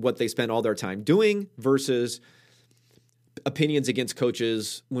critiquing what they spend all their time doing versus opinions against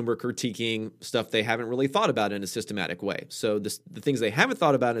coaches when we're critiquing stuff they haven't really thought about in a systematic way. So the things they haven't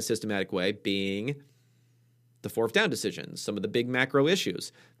thought about in a systematic way being the 4th down decisions, some of the big macro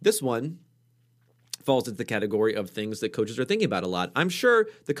issues. This one falls into the category of things that coaches are thinking about a lot. I'm sure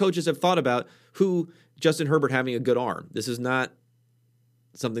the coaches have thought about Justin Herbert having a good arm. This is not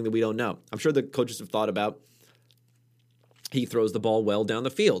something that we don't know. I'm sure the coaches have thought about he throws the ball well down the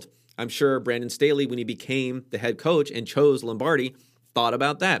field. I'm sure Brandon Staley, when he became the head coach and chose Lombardi, thought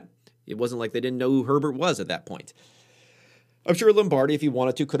about that. It wasn't like they didn't know who Herbert was at that point. I'm sure Lombardi, if he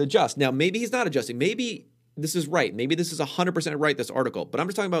wanted to, could adjust. Now, maybe he's not adjusting. Maybe this is right. Maybe this is 100% right, this article. But I'm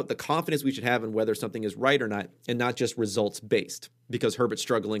just talking about the confidence we should have in whether something is right or not, and not just results-based. Because Herbert's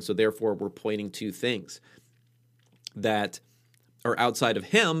struggling, so therefore we're pointing to things that are outside of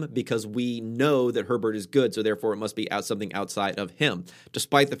him because we know that Herbert is good, so therefore it must be something outside of him,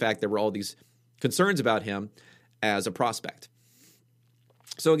 despite the fact there were all these concerns about him as a prospect.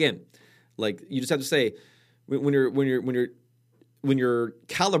 So again, like you just have to say when you're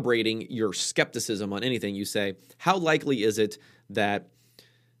calibrating your skepticism on anything, you say, how likely is it that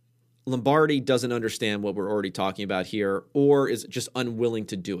Lombardi doesn't understand what we're already talking about here, or is just unwilling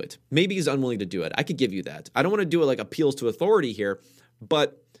to do it? Maybe he's unwilling to do it. I could give you that. I don't want to do it like appeals to authority here,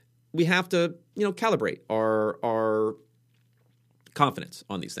 but we have to, calibrate our confidence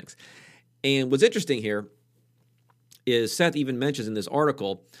on these things. And what's interesting here is Seth even mentions in this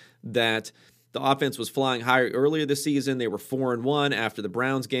article that the offense was flying higher earlier this season. They were 4-1 after the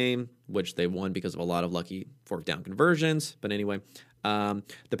Browns game, which they won because of a lot of lucky fourth down conversions. But anyway,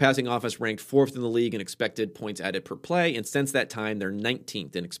 the passing offense ranked 4th in the league in expected points added per play, and since that time, they're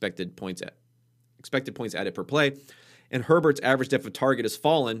 19th in expected points added per play. And Herbert's average depth of target has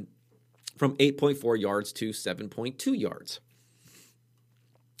fallen from 8.4 yards to 7.2 yards.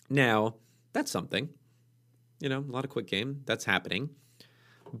 Now, that's something. A lot of quick game. That's happening.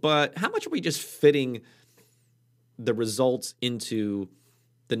 But how much are we just fitting the results into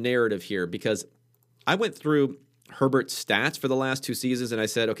the narrative here? Because I went through Herbert's stats for the last 2 seasons, and I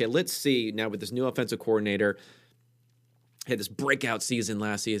said, okay, let's see now with this new offensive coordinator, had this breakout season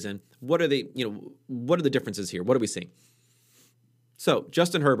last season. What are the differences here? What are we seeing? So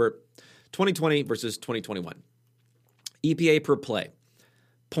Justin Herbert, 2020 versus 2021. EPA per play,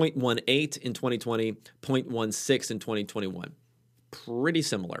 0.18 in 2020, 0.16 in 2021. Pretty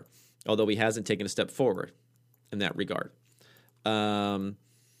similar, although he hasn't taken a step forward in that regard.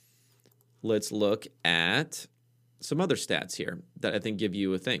 Let's look at some other stats here that I think give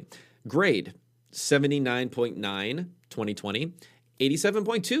you a thing. Grade, 79.9, 2020,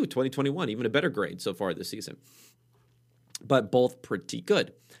 87.2, 2021, even a better grade so far this season. But both pretty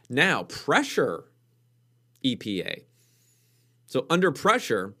good. Now, pressure EPA. So under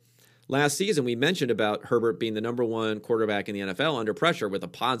pressure, last season, we mentioned about Herbert being the number 1 quarterback in the NFL under pressure with a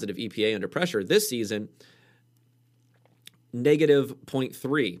positive EPA under pressure. This season, negative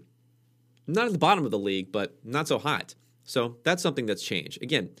 0.3. Not at the bottom of the league, but not so hot. So that's something that's changed.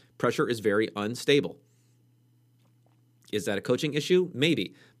 Again, pressure is very unstable. Is that a coaching issue?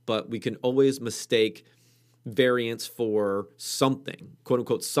 Maybe. But we can always mistake variance for something, quote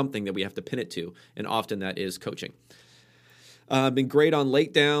unquote, something that we have to pin it to. And often that is coaching. Been great on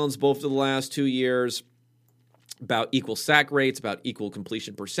late downs both of the last 2 years. About equal sack rates, about equal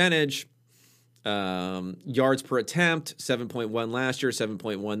completion percentage. Yards per attempt, 7.1 last year,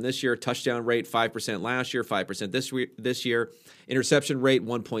 7.1 this year. Touchdown rate, 5% last year, 5% this year. Interception rate,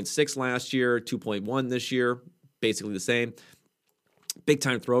 1.6 last year, 2.1 this year. Basically the same. Big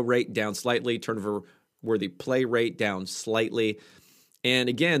time throw rate down slightly. Turnover-worthy play rate down slightly. And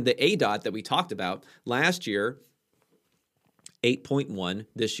again, the ADOT that we talked about last year, 8.1.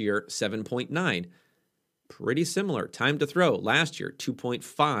 This year, 7.9. Pretty similar. Time to throw. Last year,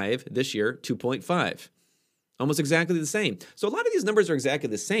 2.5. This year, 2.5. Almost exactly the same. So a lot of these numbers are exactly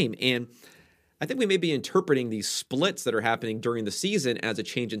the same. And I think we may be interpreting these splits that are happening during the season as a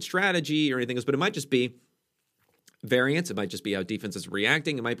change in strategy or anything else, but it might just be variance. It might just be how defense is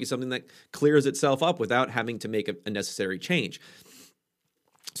reacting. It might be something that clears itself up without having to make a necessary change.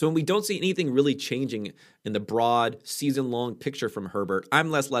 So when we don't see anything really changing in the broad season-long picture from Herbert,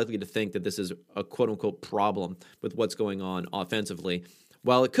 I'm less likely to think that this is a quote-unquote problem with what's going on offensively.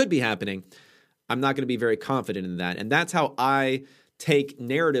 While it could be happening, I'm not going to be very confident in that. And that's how I take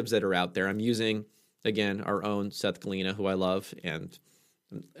narratives that are out there. I'm using, again, our own Seth Galina, who I love, and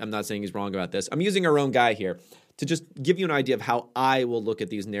I'm not saying he's wrong about this. I'm using our own guy here to just give you an idea of how I will look at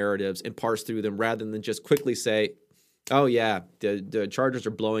these narratives and parse through them rather than just quickly say, oh, yeah, the Chargers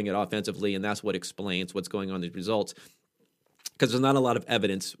are blowing it offensively, and that's what explains what's going on in these results. Because there's not a lot of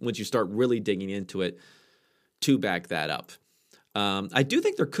evidence once you start really digging into it to back that up. I do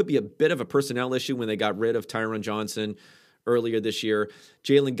think there could be a bit of a personnel issue when they got rid of Tyron Johnson earlier this year.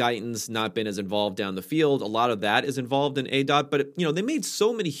 Jalen Guyton's not been as involved down the field. A lot of that is involved in ADOT, but they made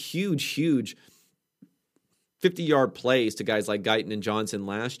so many huge 50-yard plays to guys like Guyton and Johnson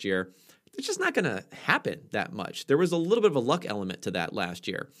last year it's just not going to happen that much. There was a little bit of a luck element to that last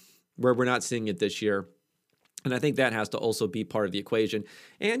year where we're not seeing it this year. And I think that has to also be part of the equation.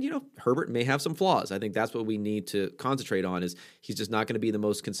 And, Herbert may have some flaws. I think that's what we need to concentrate on is he's just not going to be the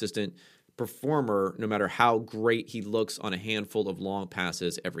most consistent performer no matter how great he looks on a handful of long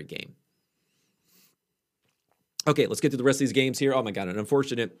passes every game. Okay, let's get to the rest of these games here. Oh my God, an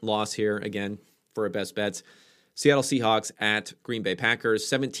unfortunate loss here again for our best bets. Seattle Seahawks at Green Bay Packers,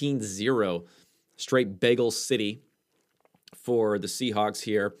 17-0, straight bagel city for the Seahawks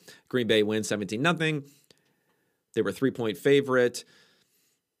here. Green Bay wins 17-0. They were 3-point favorite.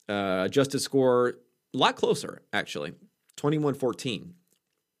 Adjusted score, a lot closer, actually. 21-14.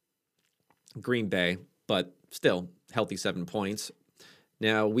 Green Bay, but still healthy 7 points.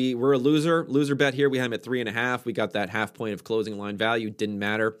 Now, we're a loser bet here. We had him at 3.5. We got that half point of closing line value. Didn't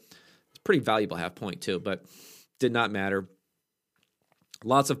matter. It's a pretty valuable half point, too, but did not matter.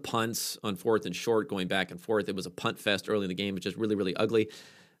 Lots of punts on fourth and short going back and forth. It was a punt fest early in the game, which is really, really ugly.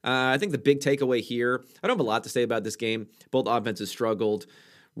 I think the big takeaway here, I don't have a lot to say about this game. Both offenses struggled.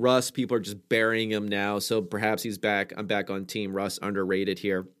 Russ, people are just burying him now, so perhaps he's back. I'm back on team Russ, underrated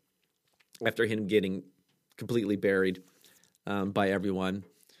here after him getting completely buried by everyone.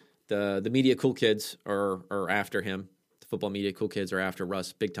 The media cool kids are after him. The football media cool kids are after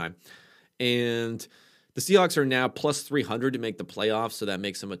Russ big time. And the Seahawks are now plus 300 to make the playoffs, so that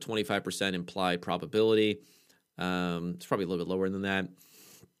makes them a 25% implied probability. It's probably a little bit lower than that.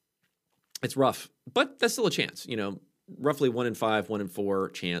 It's rough, but that's still a chance. Roughly 1 in 5, 1 in 4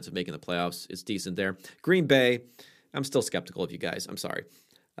 chance of making the playoffs. It's decent there. Green Bay, I'm still skeptical of you guys. I'm sorry.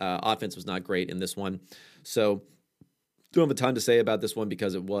 Offense was not great in this one. So don't have a ton to say about this one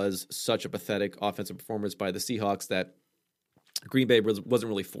because it was such a pathetic offensive performance by the Seahawks that Green Bay wasn't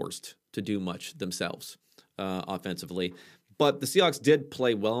really forced to do much themselves offensively. But the Seahawks did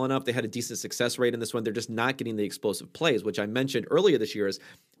play well enough. They had a decent success rate in this one. They're just not getting the explosive plays, which I mentioned earlier this year is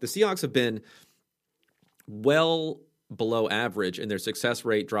the Seahawks have been well below average in their success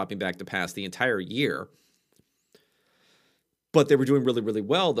rate dropping back to pass the entire year. But they were doing really, really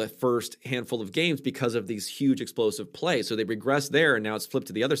well the first handful of games because of these huge explosive plays. So they regressed there, and now it's flipped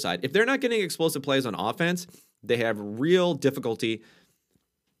to the other side. If they're not getting explosive plays on offense, they have real difficulty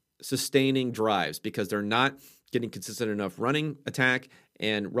sustaining drives because they're not getting consistent enough running attack,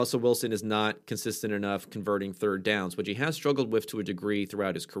 and Russell Wilson is not consistent enough converting third downs, which he has struggled with to a degree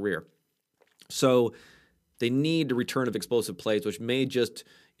throughout his career. So they need a return of explosive plays, which may just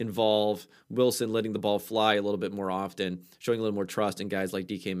involve Wilson letting the ball fly a little bit more often, showing a little more trust in guys like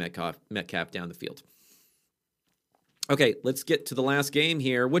DK Metcalf down the field. Okay, let's get to the last game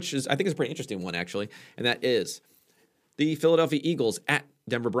here, which I think is a pretty interesting one, actually, and that is the Philadelphia Eagles at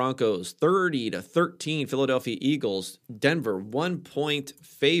Denver Broncos, 30-13 Philadelphia Eagles. Denver, 1 point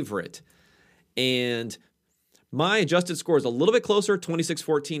favorite. And my adjusted score is a little bit closer,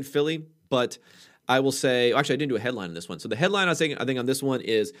 26-14 Philly, but I will say, actually, I didn't do a headline on this one. So the headline I think on this one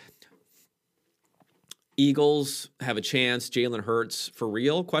is Eagles have a chance, Jalen Hurts for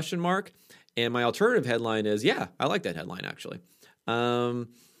real, ? And my alternative headline is, yeah, I like that headline, actually.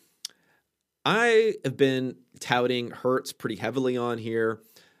 I have been touting Hurts pretty heavily on here.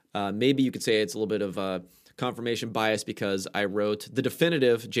 Maybe you could say it's a little bit of confirmation bias because I wrote the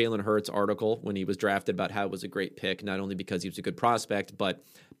definitive Jalen Hurts article when he was drafted about how it was a great pick, not only because he was a good prospect, but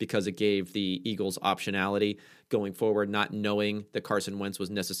because it gave the Eagles optionality going forward, not knowing that Carson Wentz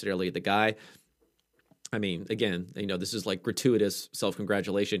was necessarily the guy. I mean, again, this is like gratuitous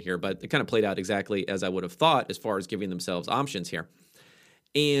self-congratulation here, but it kind of played out exactly as I would have thought as far as giving themselves options here.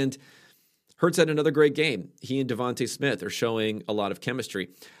 And Hurts had another great game. He and Devontae Smith are showing a lot of chemistry.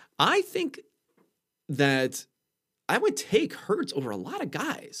 I think that I would take Hurts over a lot of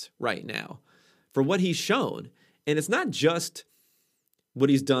guys right now for what he's shown. And it's not just what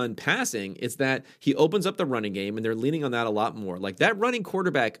he's done passing, it's that he opens up the running game, and they're leaning on that a lot more. Like that running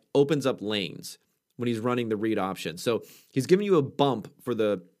quarterback opens up lanes when he's running the read option. So he's giving you a bump for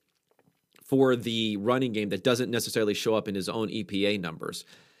the running game that doesn't necessarily show up in his own EPA numbers.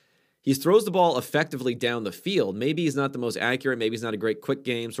 He throws the ball effectively down the field. Maybe he's not the most accurate. Maybe he's not a great quick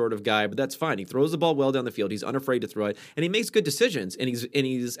game sort of guy, but that's fine. He throws the ball well down the field. He's unafraid to throw it, and he makes good decisions, and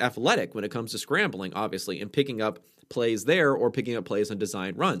he's athletic when it comes to scrambling, obviously, and picking up plays there or picking up plays on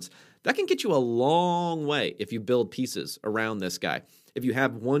designed runs. That can get you a long way if you build pieces around this guy. If you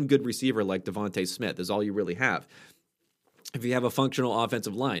have one good receiver like Devontae Smith is all you really have. If you have a functional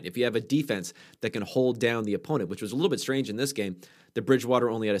offensive line, if you have a defense that can hold down the opponent, which was a little bit strange in this game, the Bridgewater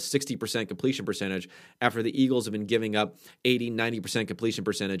only had a 60% completion percentage after the Eagles have been giving up 80, 90% completion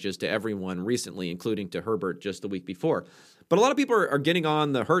percentages to everyone recently, including to Herbert just the week before. But a lot of people are getting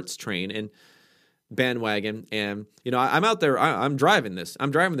on the Hurts train and bandwagon. And, I'm out there. I'm driving this.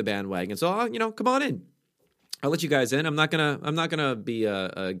 I'm driving the bandwagon. So, come on in. I'll let you guys in. I'm not gonna be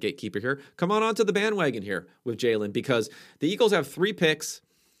a gatekeeper here. Come on onto the bandwagon here with Jalen, because the Eagles have 3 picks.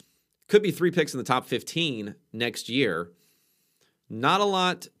 Could be 3 picks in the top 15 next year. Not a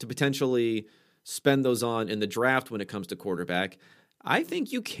lot to potentially spend those on in the draft when it comes to quarterback. I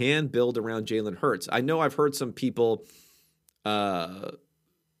think you can build around Jalen Hurts. I know I've heard some people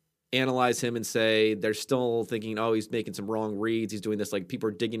analyze him and say they're still thinking, oh, he's making some wrong reads. He's doing this. Like, people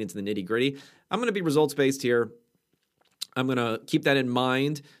are digging into the nitty gritty. I'm going to be results-based here. I'm going to keep that in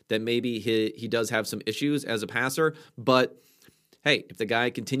mind, that maybe he does have some issues as a passer. But, hey, if the guy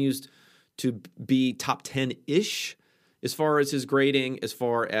continues to be top 10-ish as far as his grading, as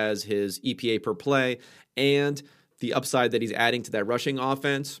far as his EPA per play, and the upside that he's adding to that rushing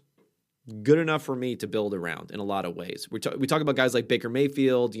offense, good enough for me to build around in a lot of ways. We talk about guys like Baker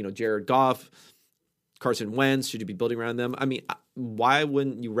Mayfield, Jared Goff, Carson Wentz. Should you be building around them? I mean, why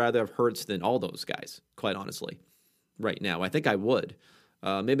wouldn't you rather have Hurts than all those guys, quite honestly, right now? I think I would.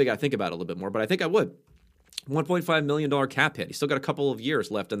 Maybe I got to think about it a little bit more, but I think I would. $1.5 million cap hit. He's still got a couple of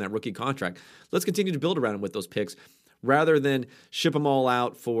years left on that rookie contract. Let's continue to build around him with those picks, rather than ship them all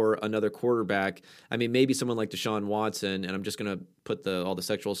out for another quarterback. I mean, maybe someone like Deshaun Watson, and I'm just going to put all the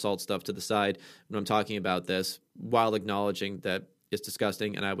sexual assault stuff to the side when I'm talking about this, while acknowledging that it's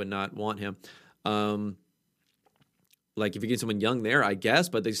disgusting and I would not want him. Like, if you get someone young there, I guess,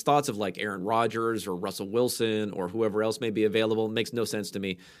 but these thoughts of like Aaron Rodgers or Russell Wilson or whoever else may be available makes no sense to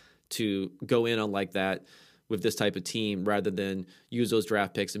me to go in on like that with this type of team, rather than use those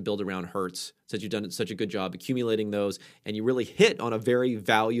draft picks and build around Hurts, since you've done such a good job accumulating those, and you really hit on a very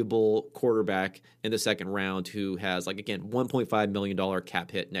valuable quarterback in the second round who has, like, again, $1.5 million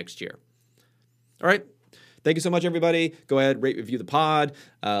cap hit next year. All right. Thank you so much, everybody. Go ahead, rate, review the pod.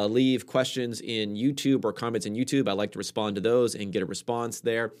 Leave questions in YouTube or comments in YouTube. I like to respond to those and get a response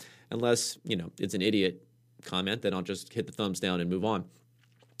there. Unless, it's an idiot comment, then I'll just hit the thumbs down and move on.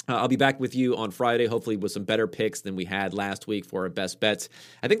 I'll be back with you on Friday, hopefully with some better picks than we had last week for our best bets.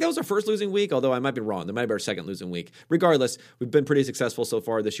 I think that was our first losing week, although I might be wrong. That might be our second losing week. Regardless, we've been pretty successful so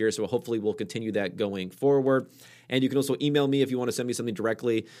far this year, so hopefully we'll continue that going forward. And you can also email me if you want to send me something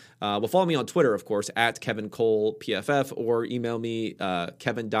directly. Follow me on Twitter, of course, at Kevin Cole PFF, or email me,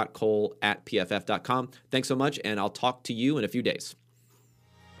 kevin.cole@pff.com. Thanks so much, and I'll talk to you in a few days.